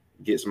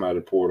get some out of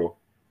the portal.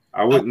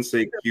 I wouldn't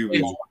say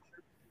QB.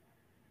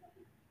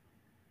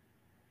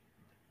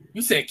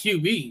 You said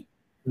QB.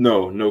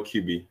 No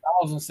QB. I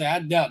was gonna say I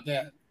doubt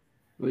that.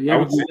 Well, you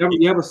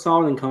have a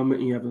solid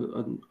incumbent and you have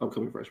an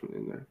upcoming freshman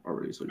in there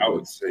already. So I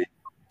would say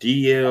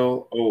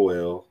DL,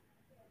 OL.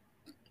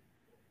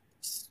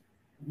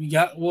 We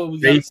got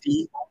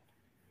safety.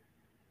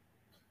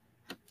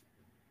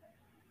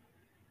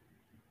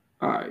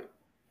 All right.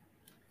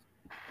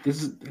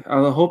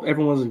 I hope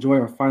everyone's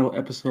enjoying our final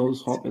episode of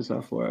Hawk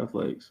Inside Florida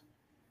Athletics.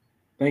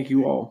 Thank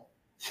you all.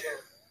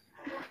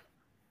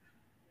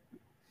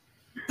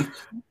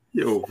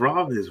 Yo,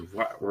 Rob.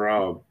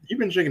 You've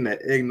been drinking that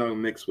eggnog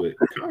mixed with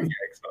cognac,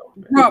 so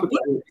Rob,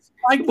 what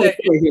like that?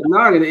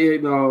 Not in the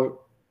eggnog.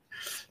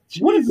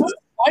 What is it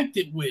liked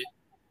it with?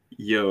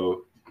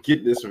 Yo,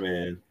 get this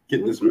man.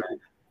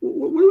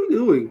 What are we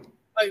doing?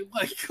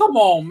 Like, come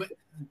on, man.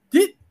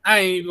 I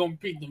ain't even gonna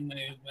repeat them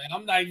names, man.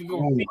 I'm not even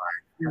gonna repeat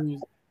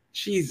them.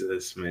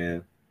 Jesus,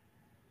 man.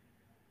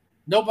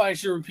 Nobody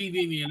should repeat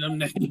any of them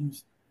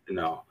names.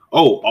 No.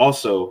 Oh,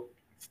 also,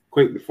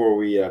 quick before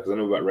we, because I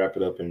know we're about to wrap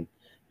it up and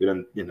we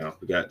done, we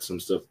got some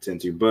stuff to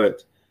tend to,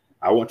 but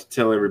I want to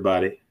tell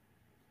everybody,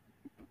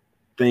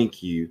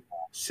 thank you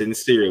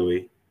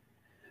sincerely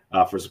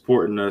for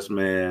supporting us,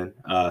 man,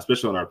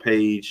 especially on our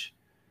page.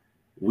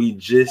 We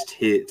just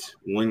hit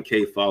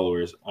 1K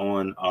followers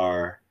on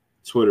our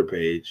Twitter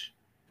page.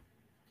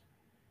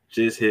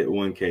 Just hit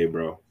 1K,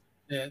 bro.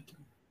 Yeah.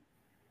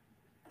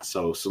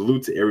 So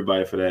salute to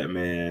everybody for that,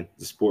 man.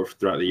 The support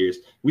throughout the years.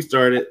 We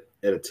started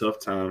at a tough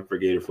time for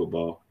Gator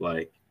football.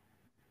 Like,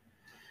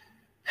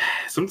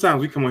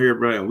 sometimes we come on here,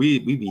 bro, and we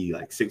be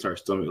like sick to our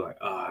stomach, like,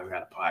 oh, I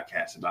got a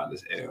podcast about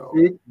this L.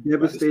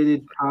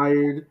 Devastated,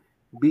 tired,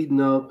 beaten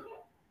up.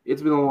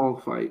 It's been a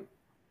long fight.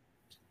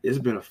 It's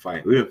been a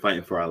fight. We've been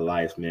fighting for our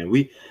lives, man.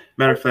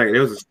 Matter of fact,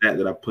 there was a stat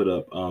that I put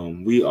up.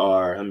 We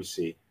are, let me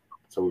see.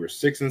 So we were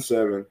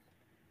 6-7,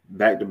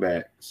 back to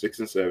back,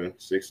 6-7,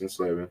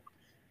 6-7,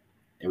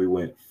 and we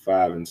went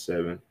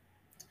 5-7.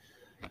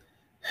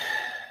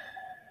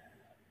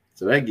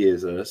 So that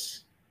gives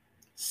us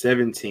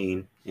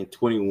 17-21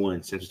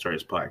 since we started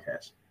this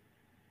podcast.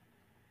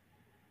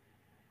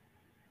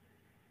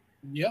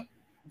 Yep.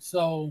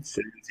 So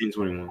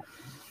 17-21.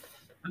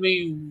 I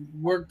mean,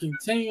 we're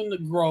continuing to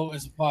grow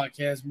as a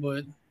podcast,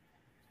 but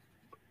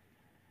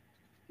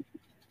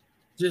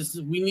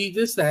we need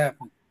this to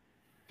happen.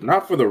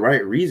 Not for the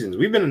right reasons.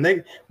 We've been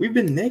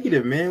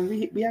negative, man.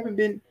 We haven't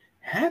been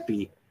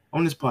happy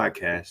on this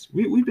podcast.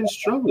 We've been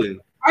struggling.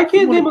 I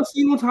can't name a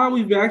single time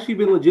we've actually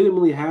been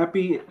legitimately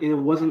happy and it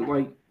wasn't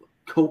like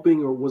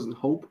coping or wasn't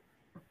hope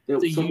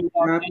that something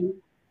happened.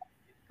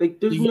 Like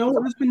there's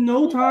been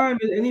no time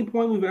at any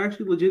point we've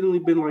actually legitimately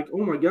been like, oh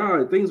my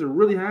god, things are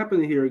really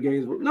happening here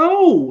again.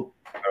 No.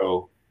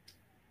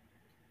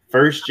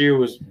 First year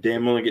was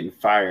Dan Mullen getting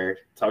fired,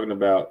 talking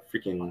about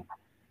freaking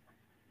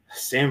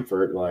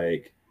Samford.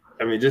 Like,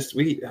 I mean, this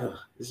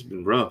has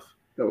been rough.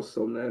 That was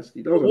so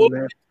nasty. That was a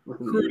nasty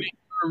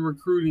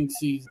recruiting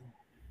season.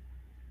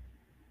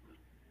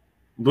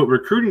 But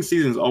recruiting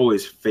season is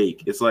always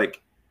fake. It's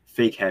like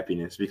fake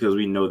happiness because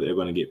we know that they're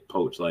going to get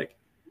poached. Like,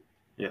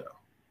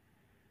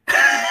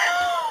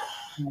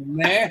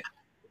 man,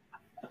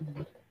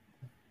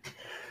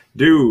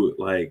 dude,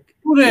 like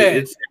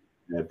it's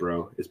bad,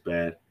 bro. It's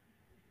bad.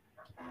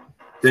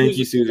 Thank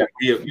you, Susan.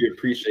 We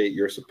appreciate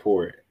your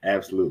support.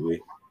 Absolutely,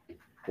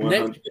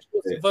 100%.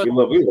 We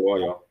love all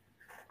y'all.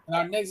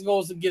 Our next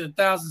goal is to get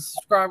 1,000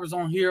 subscribers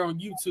on here on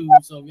YouTube,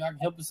 so if y'all can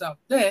help us out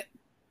with that.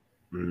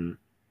 Mm-hmm.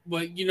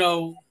 But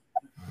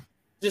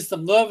just the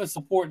love and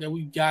support that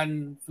we've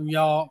gotten from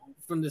y'all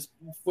for this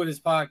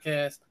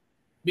podcast.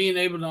 Being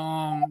able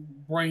to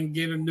bring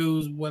Gator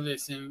news, whether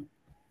it's in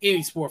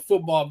any sport,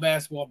 football,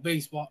 basketball,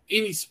 baseball,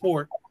 any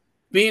sport,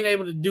 being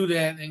able to do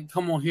that and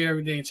come on here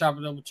every day and chop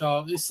it up with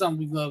y'all is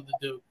something we love to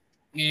do.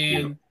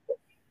 And,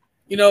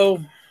 you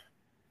know,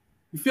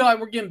 we feel like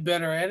we're getting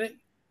better at it.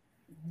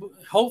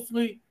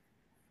 Hopefully,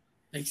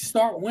 they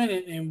start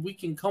winning and we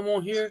can come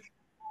on here,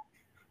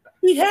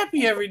 be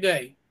happy every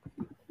day.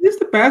 At least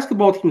the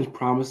basketball team is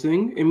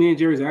promising. And me and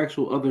Jerry's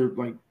actual other,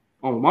 like,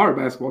 alma mater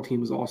basketball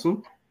team is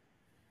awesome.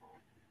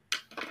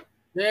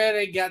 Yeah,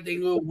 they got their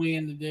little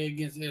win today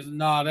against us.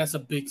 Nah, that's a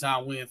big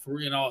time win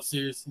in all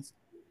seriousness.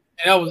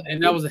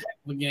 And that was a heck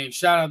of a game.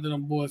 Shout out to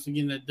them boys for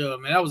getting that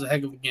dub, man. That was a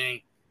heck of a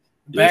game.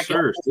 Yes,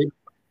 sir.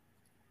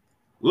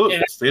 Look,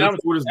 State of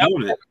Florida's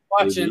doing it.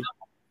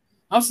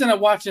 I'm sitting there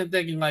watching and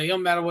thinking, like, it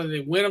don't matter whether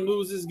they win or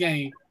lose this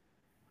game.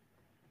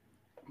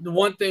 The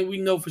one thing we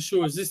know for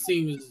sure is this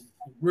team is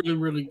really,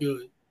 really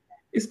good.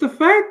 It's the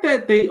fact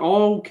that they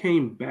all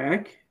came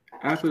back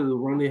after the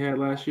run they had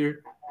last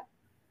year,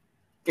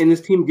 and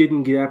this team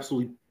didn't get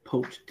absolutely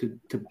poached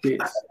to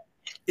bits.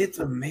 It's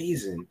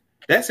amazing.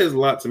 That says a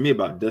lot to me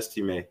about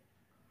Dusty May.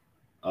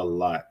 A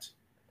lot.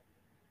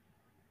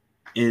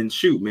 And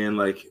shoot, man,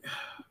 like,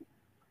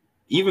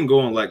 even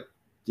going, like,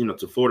 you know,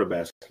 to Florida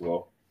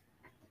basketball,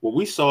 what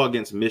we saw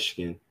against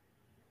Michigan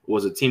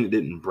was a team that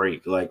didn't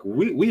break. Like,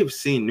 we have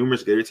seen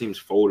numerous Gator teams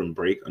fold and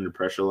break under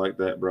pressure like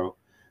that, bro.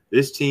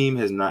 This team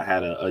has not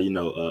had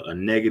a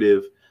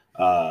negative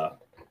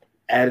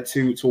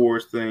attitude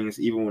towards things,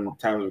 even when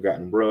times have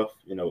gotten rough,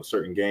 you know,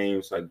 certain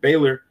games. Like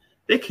Baylor,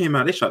 they came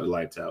out, they shot the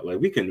lights out. Like,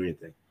 we couldn't do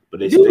anything. But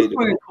they stayed.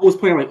 Was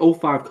playing like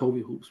 05 Kobe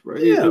hoops, right?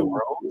 Yeah, bro.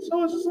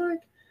 So it's just like,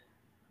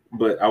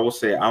 but I will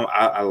say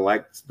I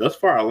like thus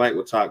far. I like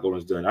what Todd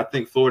Golden's done. I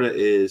think Florida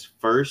is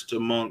first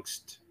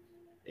amongst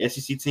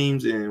SEC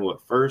teams in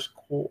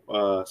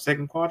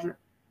second quadrant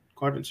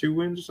 2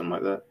 wins or something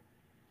like that.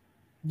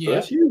 Yeah, so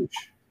that's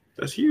huge.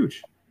 That's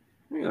huge.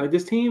 Yeah, like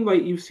this team,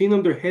 like you've seen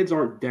them, their heads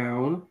aren't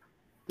down.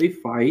 They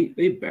fight,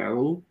 they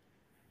battle.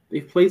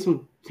 They've played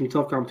some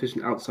tough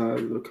competition outside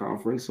of the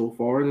conference so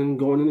far, and then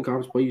going into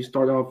conference play, you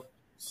start off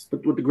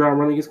with the ground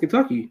running against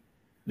Kentucky.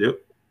 Yep.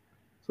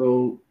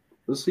 So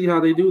let's see how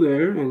they do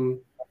there, and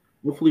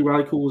hopefully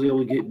Riley Cool was able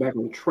to get back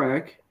on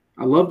track.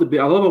 I love the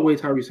way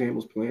Tyrese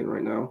Samuel's playing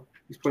right now.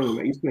 He's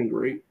playing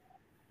great.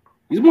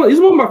 He's one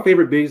of my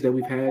favorite bigs that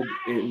we've had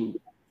in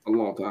a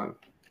long time.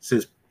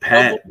 Since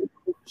Pat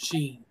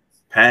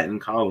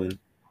and Colin.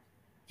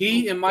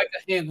 He and Micah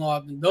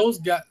Hanlon, those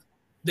guys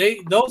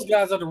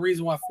are the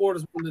reason why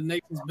Florida's one of the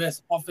nation's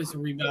best offensive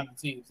rebounding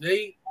teams.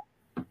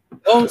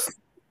 Those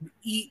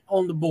eat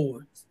on the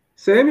boards.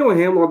 Samuel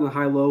and Hanlon and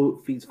high-low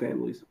feeds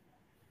families.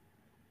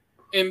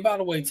 And by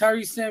the way,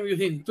 Tyrese Samuel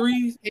hitting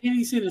threes and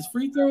he's hitting his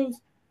free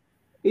throws.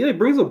 He like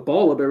brings a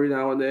ball up every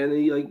now and then, and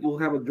he will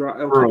have a drop.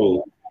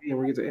 Bro. And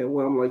we get to end.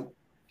 I'm like,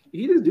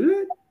 he just do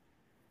that?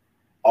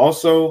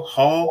 Also,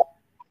 Hall,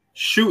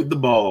 shoot the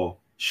ball.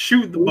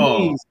 Shoot the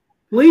ball.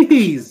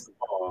 Please.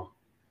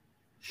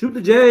 Shoot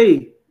the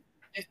J.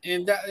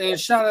 And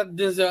shout out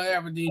to Denzel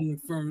Aberdeen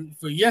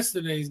for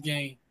yesterday's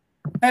game.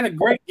 Had a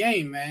great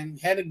game, man.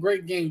 Had a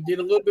great game. Did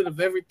a little bit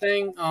of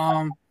everything.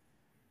 I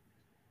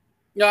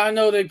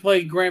know they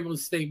played Grambling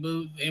State,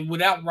 and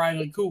without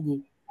Riley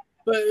Kugel,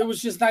 but it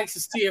was just nice to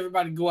see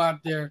everybody go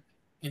out there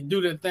and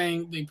do their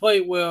thing. They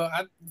played well.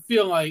 I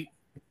feel like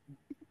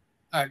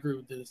I agree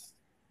with this.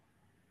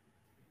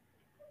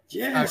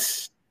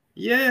 Yes.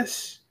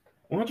 Yes.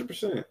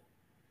 100%.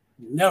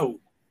 No.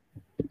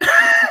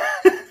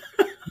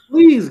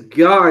 Please,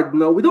 God,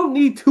 no. We don't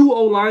need 2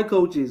 O-line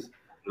coaches.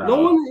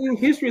 No one in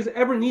history has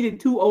ever needed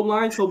 2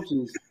 O-line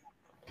coaches.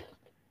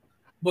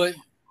 But,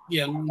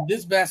 yeah,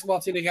 this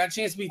basketball team, they got a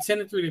chance to be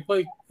 10-3. They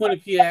play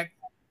Quinnipiac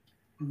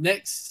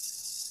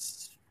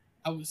next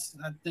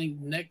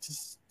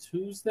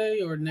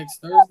Tuesday or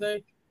next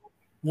Thursday.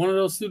 One of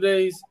those 2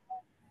 days.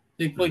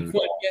 They play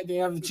Quinnipiac. They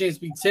have the chance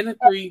to be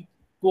 10-3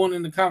 going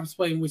into conference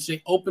play, in which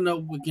they open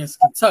up against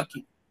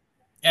Kentucky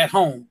at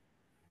home.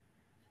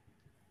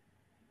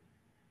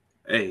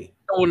 Hey.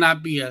 There will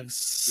not be a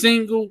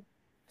single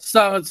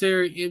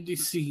solitary empty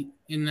seat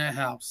in that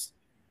house.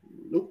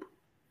 Nope.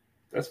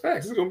 That's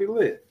facts. It's going to be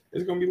lit.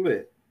 It's going to be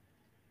lit.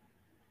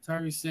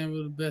 Tyrese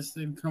Samuel, the best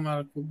thing to come out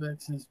of Quebec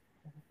since.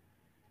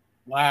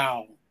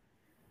 Wow.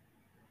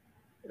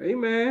 Hey,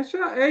 man.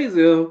 Shout out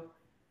Azil.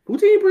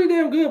 Poutine pretty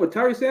damn good, but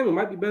Tyrese Samuel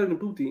might be better than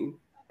Poutine.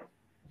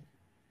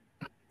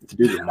 It's a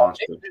big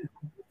monster.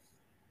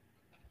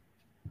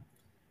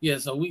 Yeah,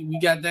 so we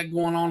got that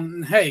going on.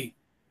 And hey,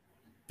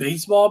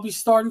 baseball be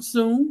starting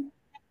soon.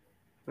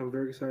 I'm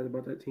very excited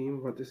about that team,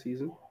 about this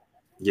season.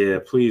 Yeah,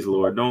 please,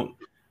 Lord, don't.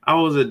 I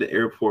was at the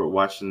airport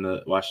watching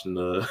the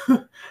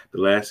the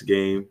last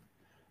game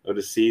of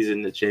the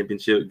season, the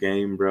championship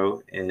game,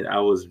 bro, and I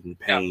was in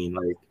pain.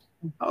 Like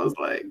I was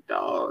like,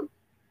 dog.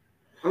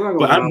 I'm not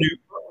gonna lie.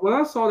 When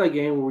I saw that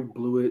game where we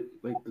blew it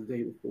like the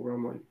day before,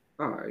 I'm like,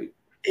 all right.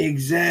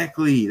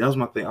 Exactly. That was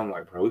my thing. I'm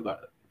like, bro, we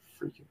about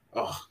to freaking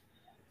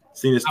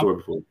seen this story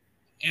before.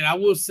 And I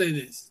will say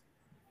this.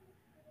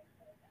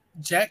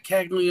 Jack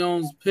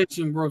Caglianone's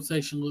pitching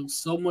rotation looks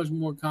so much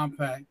more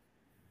compact,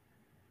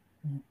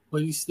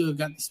 but he still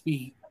got the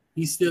speed.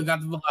 He still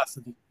got the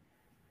velocity.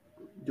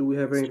 Do we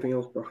have anything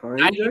else behind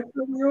Jack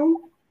Caglianone?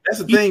 That's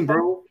the thing,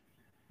 bro.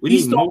 We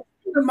need more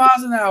 100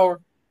 miles an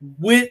hour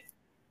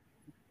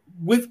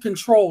with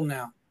control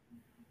now.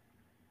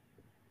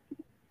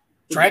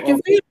 Track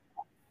and field.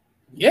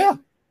 Yeah.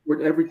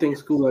 With everything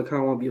school, I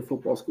kind of want to be a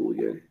football school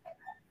again.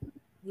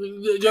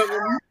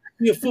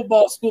 Be a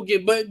football school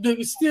again, but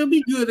still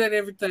be good at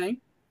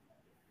everything.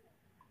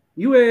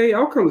 UAA,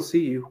 I'll come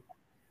see you.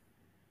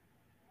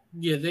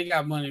 Yeah, they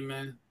got money,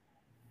 man.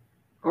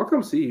 I'll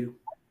come see you.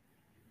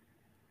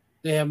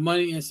 They have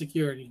money and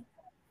security.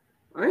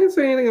 I ain't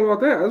saying anything about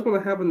that. I just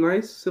want to have a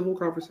nice civil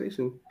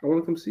conversation. I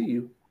want to come see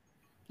you.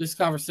 This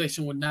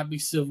conversation would not be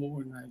civil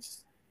or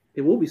nice.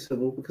 It will be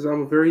civil because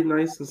I'm a very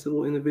nice and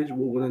civil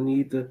individual when I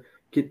need to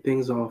get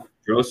things off.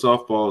 throw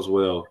softball as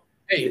well.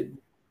 Hey,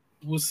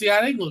 we'll see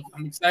how they look.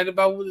 I'm excited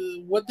about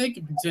what they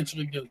could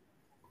potentially do.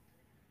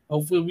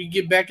 Hopefully, we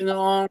get back in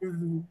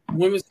the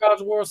Women's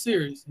College World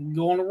Series and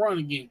go on a run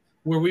again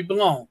where we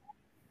belong.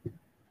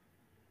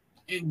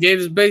 And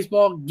Gators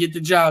baseball, get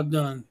the job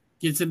done.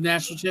 Get to the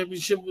national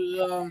championship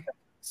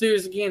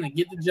series again and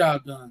get the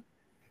job done.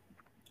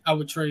 I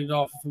would trade it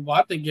off for football.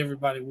 I think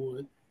everybody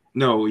would.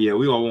 No, yeah,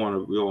 we all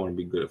want to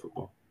be good at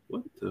football.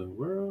 What the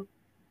world?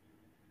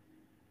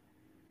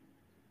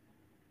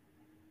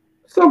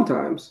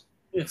 Sometimes.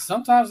 Yeah,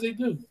 sometimes they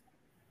do.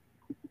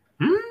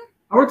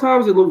 Other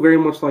times they look very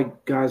much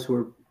like guys who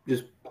are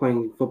just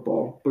playing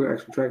football, but are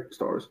actually track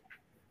stars.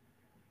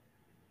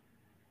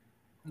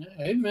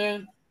 Hey,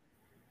 man.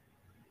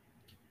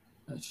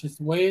 That's just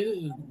the way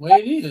it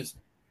is.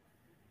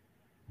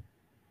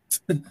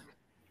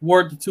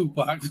 Word to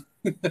Tupac.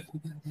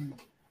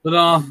 But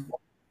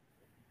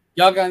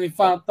y'all got any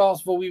final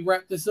thoughts before we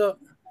wrap this up?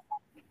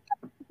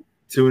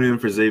 Tune in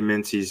for Zay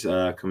Mincy's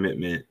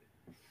commitment.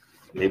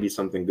 Maybe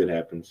something good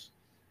happens.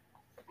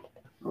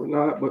 Or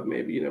not, but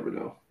maybe. You never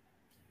know.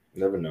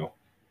 Never know.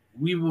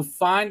 We will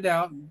find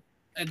out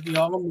at the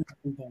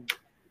All-American Bowl.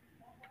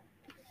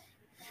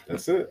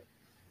 That's it.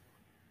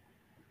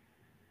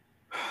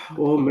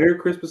 Well, Merry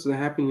Christmas and a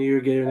Happy New Year,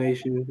 Gator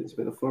Nation. It's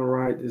been a fun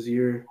ride this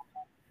year.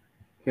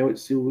 Can't wait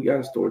to see what we got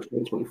in store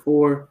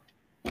 2024.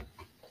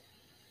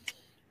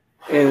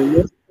 And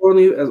most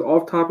importantly, as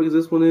off topic as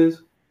this one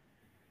is,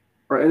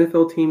 our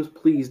NFL teams,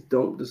 please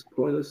don't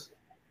disappoint us.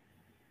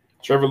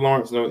 Trevor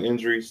Lawrence, no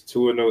injuries.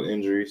 Tua, no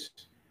injuries.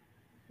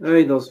 I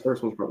think those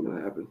first ones probably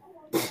gonna happen.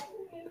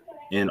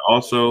 And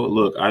also,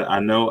 look, I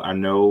know,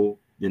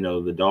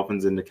 the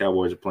Dolphins and the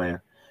Cowboys are playing,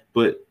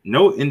 but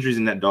no injuries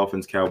in that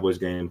Dolphins Cowboys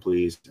game,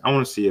 please. I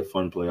want to see a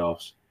fun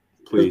playoffs,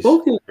 please.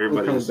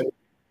 Everybody,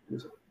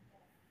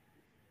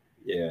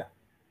 yeah,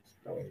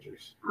 no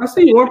injuries. I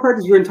see you one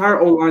practice. Your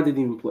entire O-line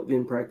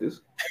didn't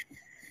practice.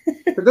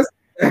 That's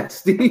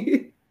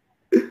nasty.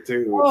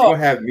 Dude, don't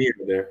have me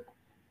over there.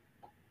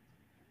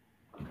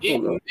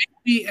 It may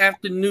be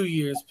after New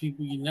Year's,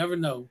 people. You never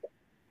know.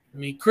 I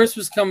mean,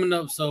 Christmas coming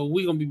up, so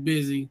we're going to be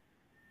busy.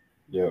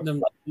 Yeah.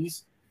 And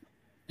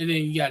then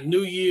you got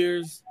New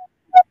Year's.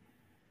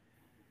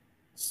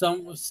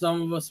 Some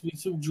of us be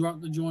too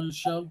drunk to join the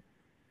show.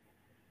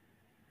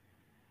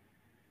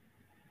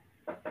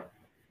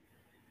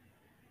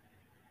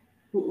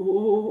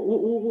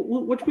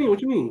 What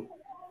you mean?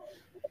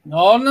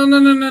 No. I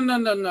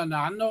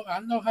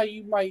know how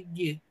you might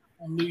get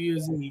on New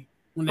Year's Eve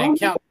when that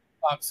countdown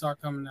clock start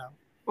coming out.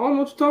 I don't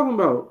know what you're talking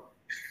about.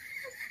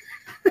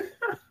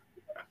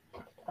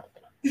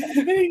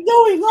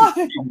 No, he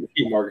lied.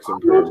 Keep Marcus in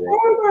What prayer, are you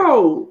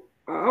talking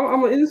about?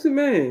 I'm an innocent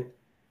man.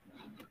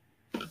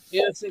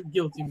 Innocent,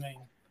 guilty man.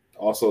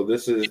 Also,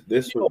 this would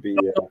be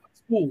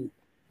school.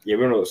 Yeah,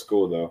 we don't know the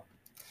school though.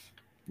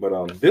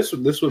 But this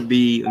would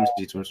be, let me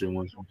see,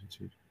 2021,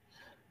 2022.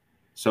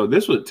 So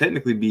this would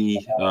technically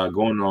be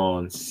going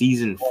on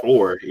season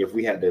 4 if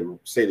we had to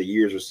say the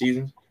years or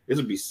seasons. This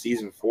would be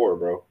season 4,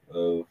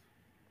 bro.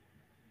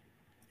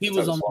 He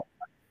was on.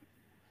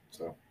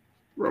 So,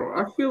 bro,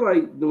 I feel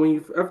like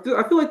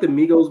I feel like the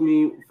Migos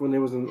meme when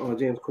there was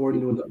James Corden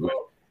doing the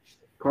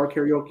car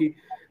karaoke.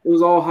 It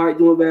was all hype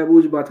doing Bad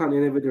Bougie. By the time the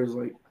end of it, there was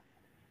like,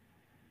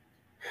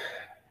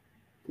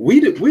 we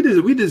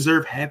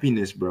deserve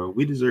happiness, bro.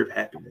 We deserve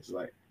happiness,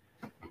 like,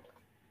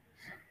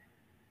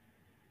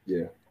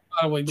 yeah.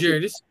 By the way,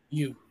 Jared, this is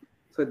you.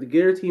 It's like the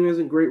Gator team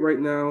isn't great right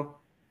now.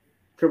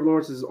 Trevor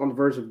Lawrence is on the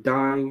verge of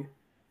dying.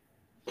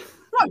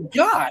 My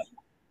God.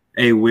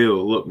 Hey,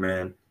 Will, look,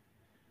 man.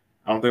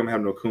 I don't think I'm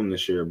having no coon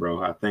this year,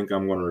 bro. I think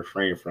I'm going to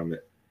refrain from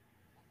it.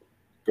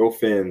 Go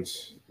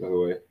Fins, by the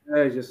way.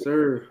 Hey, yes,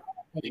 sir.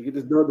 You get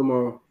this done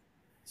tomorrow.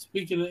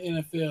 Speaking of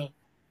NFL,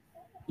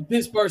 the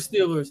Pittsburgh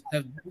Steelers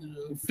have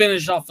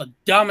finished off a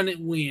dominant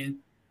win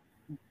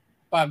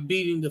by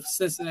beating the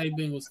Cincinnati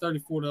Bengals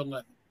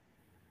 34-11.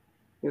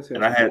 Yes,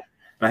 and I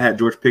had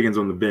George Pickens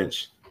on the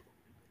bench.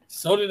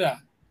 So did I.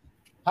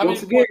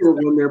 Once again,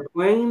 when they're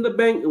playing the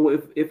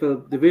Bengals, if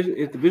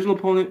divisional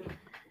opponent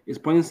is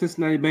playing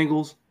Cincinnati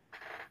Bengals,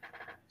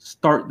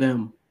 start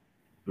them.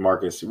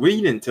 Marcus, you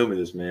didn't tell me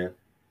this, man.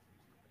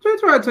 I'm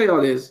trying to tell you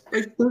all this.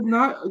 Like, they're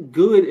not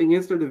good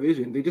against their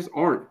division. They just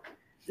aren't.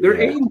 They're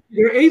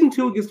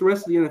 8-2 against the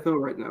rest of the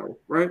NFL right now,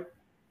 right?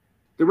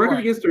 The record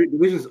against their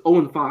division is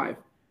 0-5.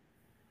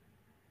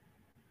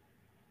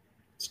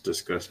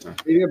 disgusting.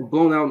 They get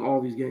blown out in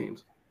all these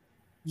games.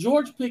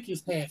 George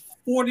Pickens had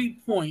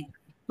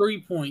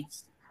 40.3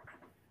 points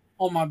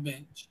on my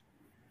bench.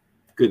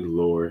 Good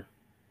Lord.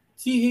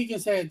 T.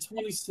 Higgins had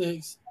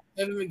 26.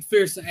 Evan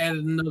McPherson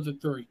added another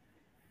 3.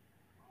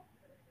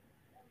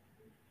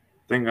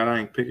 Thank God I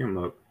ain't pick him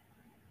up.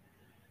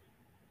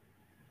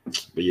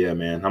 But yeah,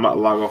 man, I'm about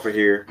to log off of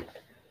here.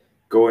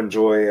 Go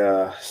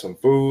enjoy some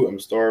food. I'm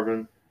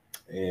starving.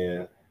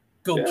 And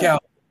Go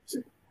Cowboys.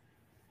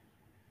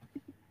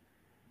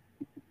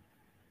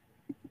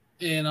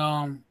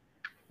 And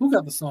who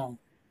got the song?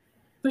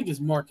 I think it's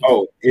Marcus.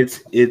 Oh,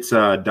 it's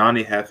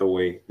Donnie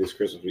Hathaway this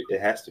Christmas week. It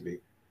has to be.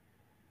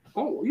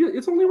 Oh, yeah,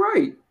 it's only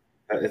right.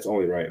 It's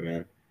only right,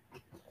 man.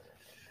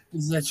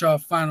 Is that your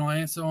final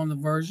answer on the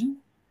version?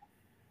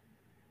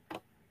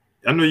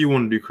 I know you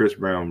want to do Chris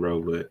Brown,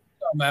 bro, but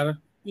Don't matter.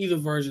 Either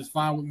version is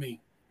fine with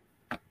me.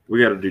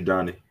 we got to do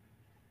Donnie.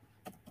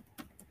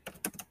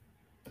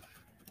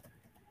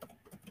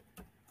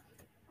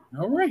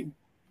 All right.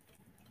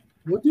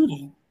 We'll do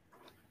that.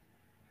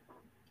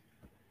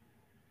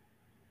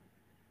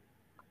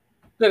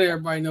 Let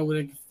everybody know where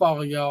they can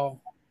follow y'all.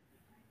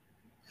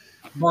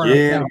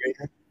 Yeah,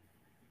 man.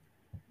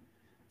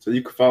 So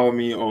you can follow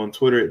me on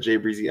Twitter at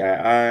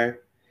JBreezyII.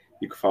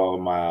 You can follow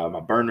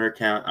my burner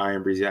account,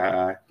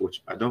 IamBreezyII,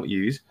 which I don't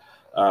use.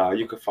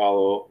 You can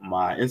follow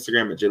my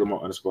Instagram at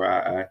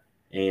JLamar_II.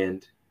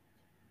 And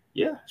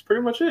yeah, that's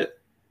pretty much it.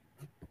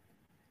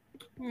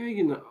 Yeah,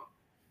 you know.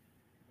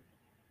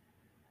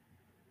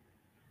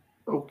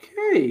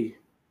 Okay.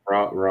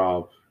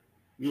 Rob.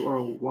 You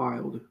are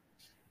wild.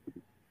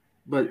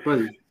 But,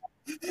 buddy.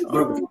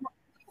 Oh,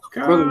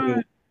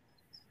 God.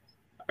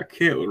 I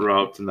can't with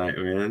Rob tonight,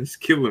 man. It's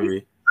killing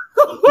me.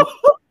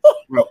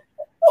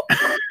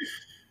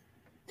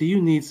 Do you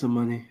need some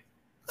money?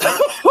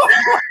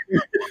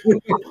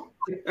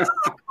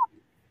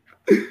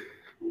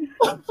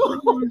 You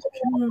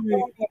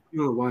want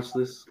to watch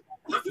this?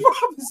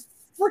 Rob is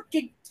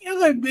freaking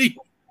killing me.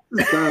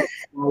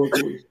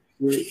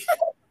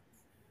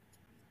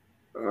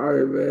 All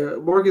right,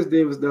 man. Marcus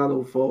Davis down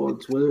on follow on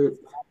Twitter.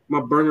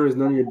 My burner is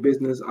none of your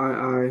business.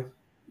 I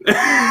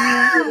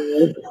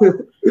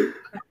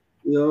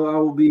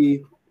will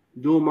be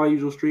doing my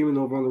usual streaming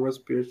over on the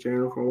Recipes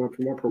channel for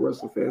my pro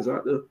wrestling fans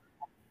out there.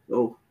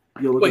 So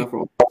you'll look out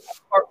for.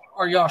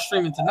 Are y'all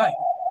streaming tonight?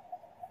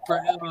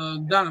 For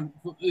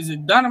is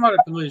it Dynamite or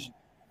Collision?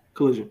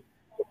 Collision.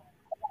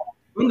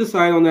 I'm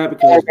deciding on that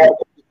because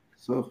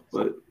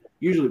but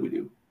usually we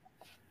do.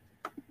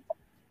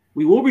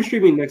 We will be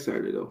streaming next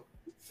Saturday though,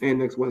 and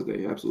next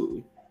Wednesday,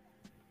 absolutely.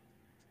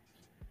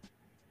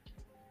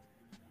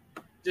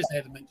 Just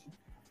had to mention.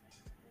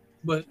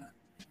 But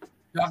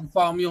y'all can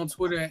follow me on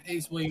Twitter at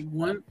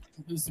AceWave1,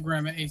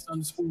 Instagram at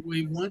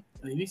Ace_Wave1,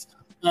 ladies.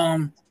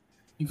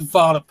 You can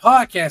follow the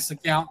podcast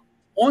account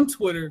on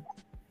Twitter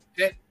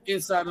at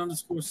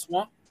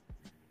Inside_Swamp,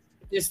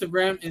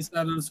 Instagram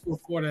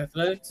Inside_Florida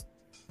Athletics.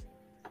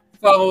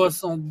 Follow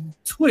us on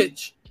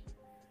Twitch,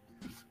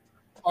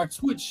 our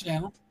Twitch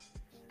channel,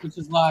 which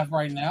is live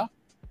right now.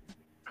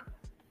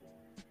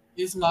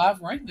 It's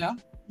live right now.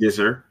 Yes,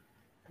 sir.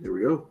 There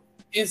we go.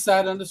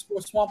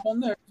 Inside_Swamp on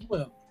there as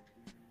well.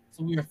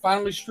 So we are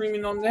finally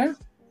streaming on there.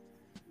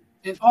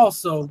 And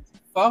also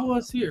follow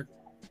us here.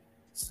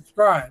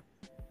 Subscribe.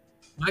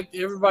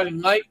 Everybody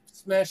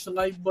smash the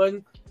like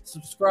button,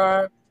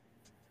 subscribe.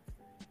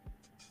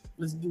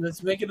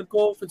 Let's make it a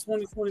goal for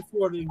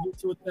 2024 to get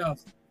to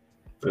 1,000.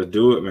 Let's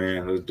do it,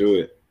 man. Let's do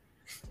it.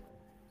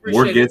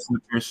 More guests in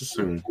the future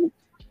soon.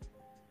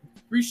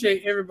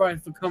 Appreciate everybody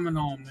for coming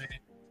on, man.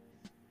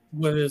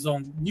 Whether it's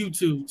on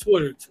YouTube,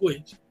 Twitter,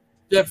 Twitch.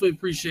 Definitely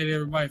appreciate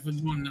everybody for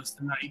joining us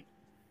tonight.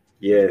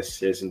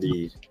 Yes,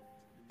 indeed.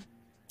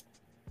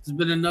 It's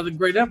been another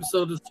great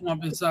episode of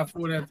Swamp Inside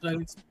Florida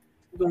Athletics.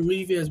 We're going to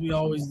leave you as we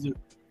always do.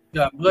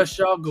 God bless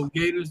y'all. Go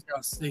Gators.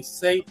 Y'all stay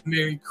safe.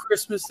 Merry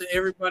Christmas to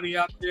everybody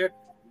out there.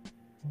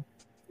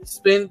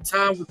 Spend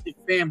time with your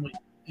family.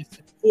 It's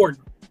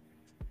important.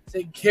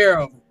 Take care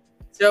of them.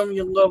 Tell them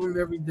you love them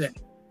every day.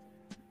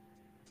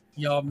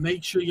 Y'all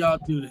make sure y'all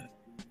do that.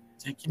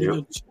 Take care of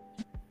your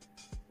children.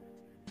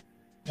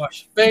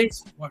 Wash your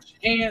face. Wash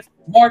your hands.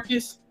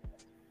 Marcus.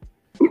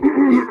 Get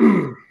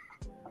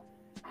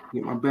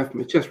my breath from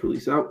my chest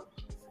release out.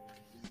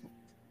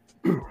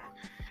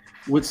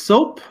 With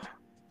soap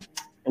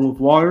and with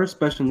water,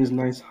 especially in this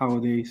nice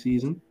holiday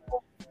season,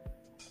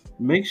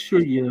 make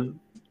sure you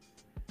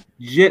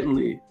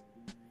gently,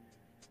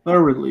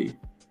 thoroughly,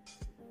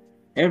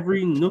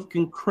 every nook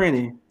and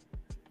cranny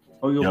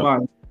of your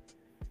body,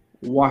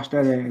 wash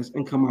that ass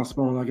and come out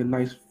smelling like a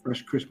nice,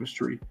 fresh Christmas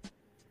tree.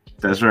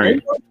 That's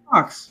right.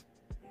 Socks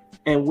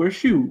and wear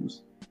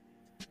shoes,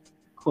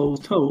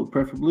 closed-toed,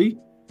 preferably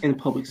in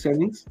public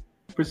settings,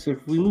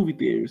 specifically movie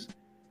theaters.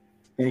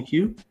 Thank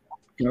you.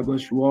 God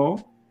bless you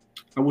all.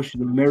 I wish you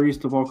the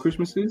merriest of all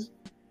Christmases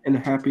and the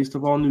happiest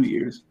of all New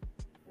Years.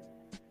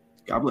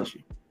 God bless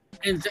you.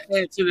 And to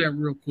add to that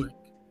real quick,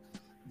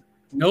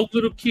 no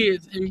little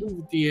kids in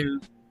movie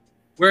theaters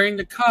wearing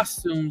the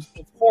costumes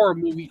of horror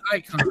movie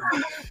icons.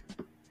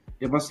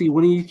 If I see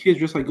one of these kids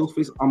dressed like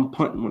Ghostface, I'm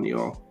punting one of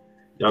y'all.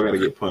 Y'all gotta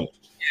get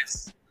punched.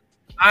 Yes.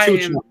 I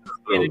am.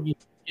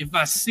 If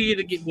I see it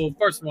again, well,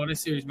 first of all, this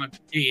series might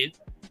be dead,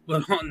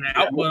 but on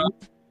now, but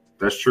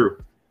that's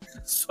true.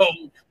 So,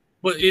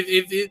 but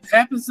if it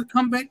happens to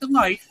come back to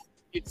life,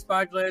 if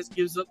Spyglass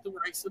gives up the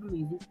rights to the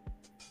movie,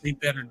 they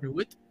better do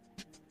it.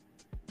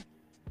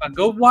 If I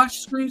go watch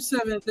Scream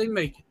 7 if they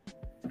make it,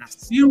 and I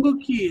see a little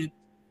kid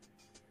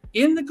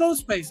in the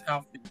Ghostface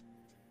outfit,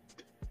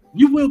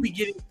 you will be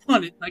getting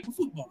punted like a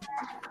football.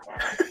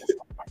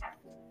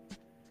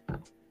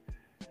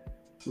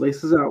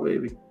 Laces out,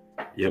 baby.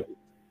 Yep.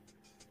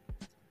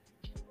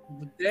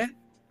 With that,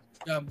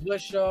 God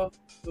bless y'all.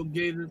 Go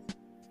Gators.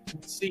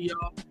 See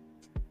y'all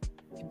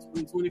in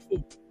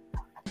 2024.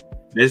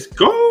 Let's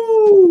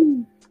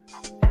go.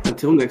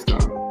 Until next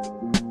time.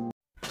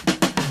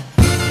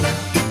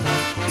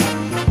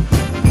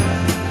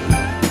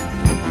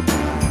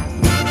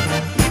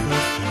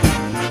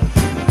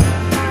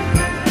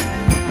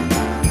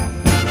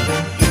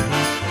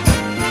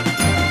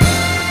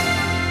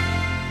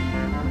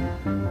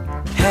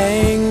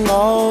 Hang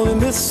all the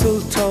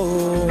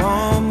mistletoe,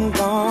 I'm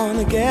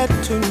gonna get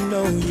to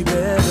know you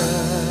better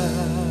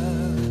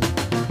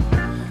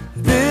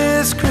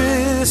this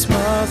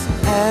Christmas.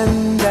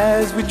 And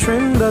as we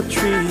trim the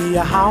tree,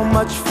 how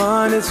much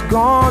fun it's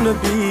gonna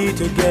be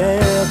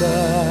together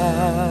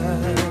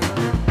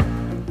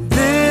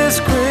this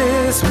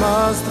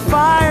Christmas. The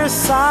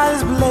fireside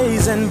is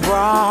blazing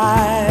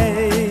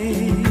bright,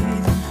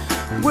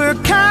 we're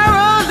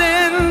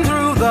caroling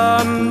through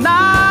the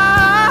night.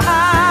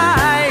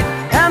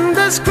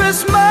 This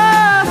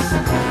Christmas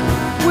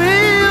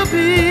will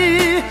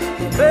be a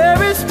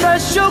very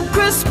special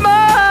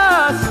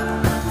Christmas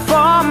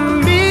for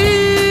me.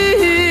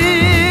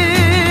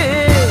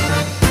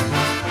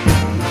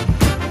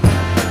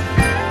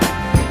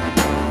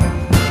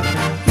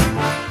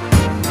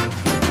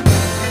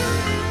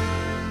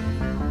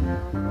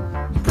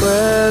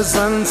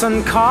 Presents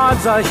and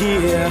cards are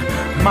here,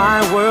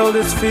 my world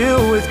is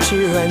filled with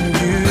cheer and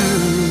you.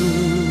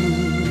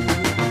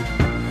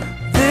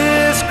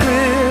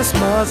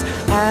 Christmas,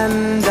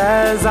 and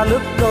as I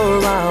look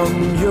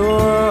around, your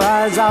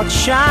eyes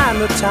outshine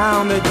the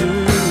town they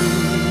do.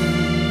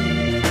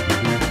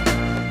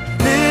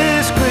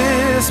 This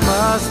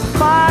Christmas, the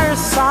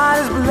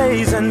fireside is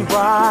blazing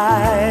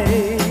bright,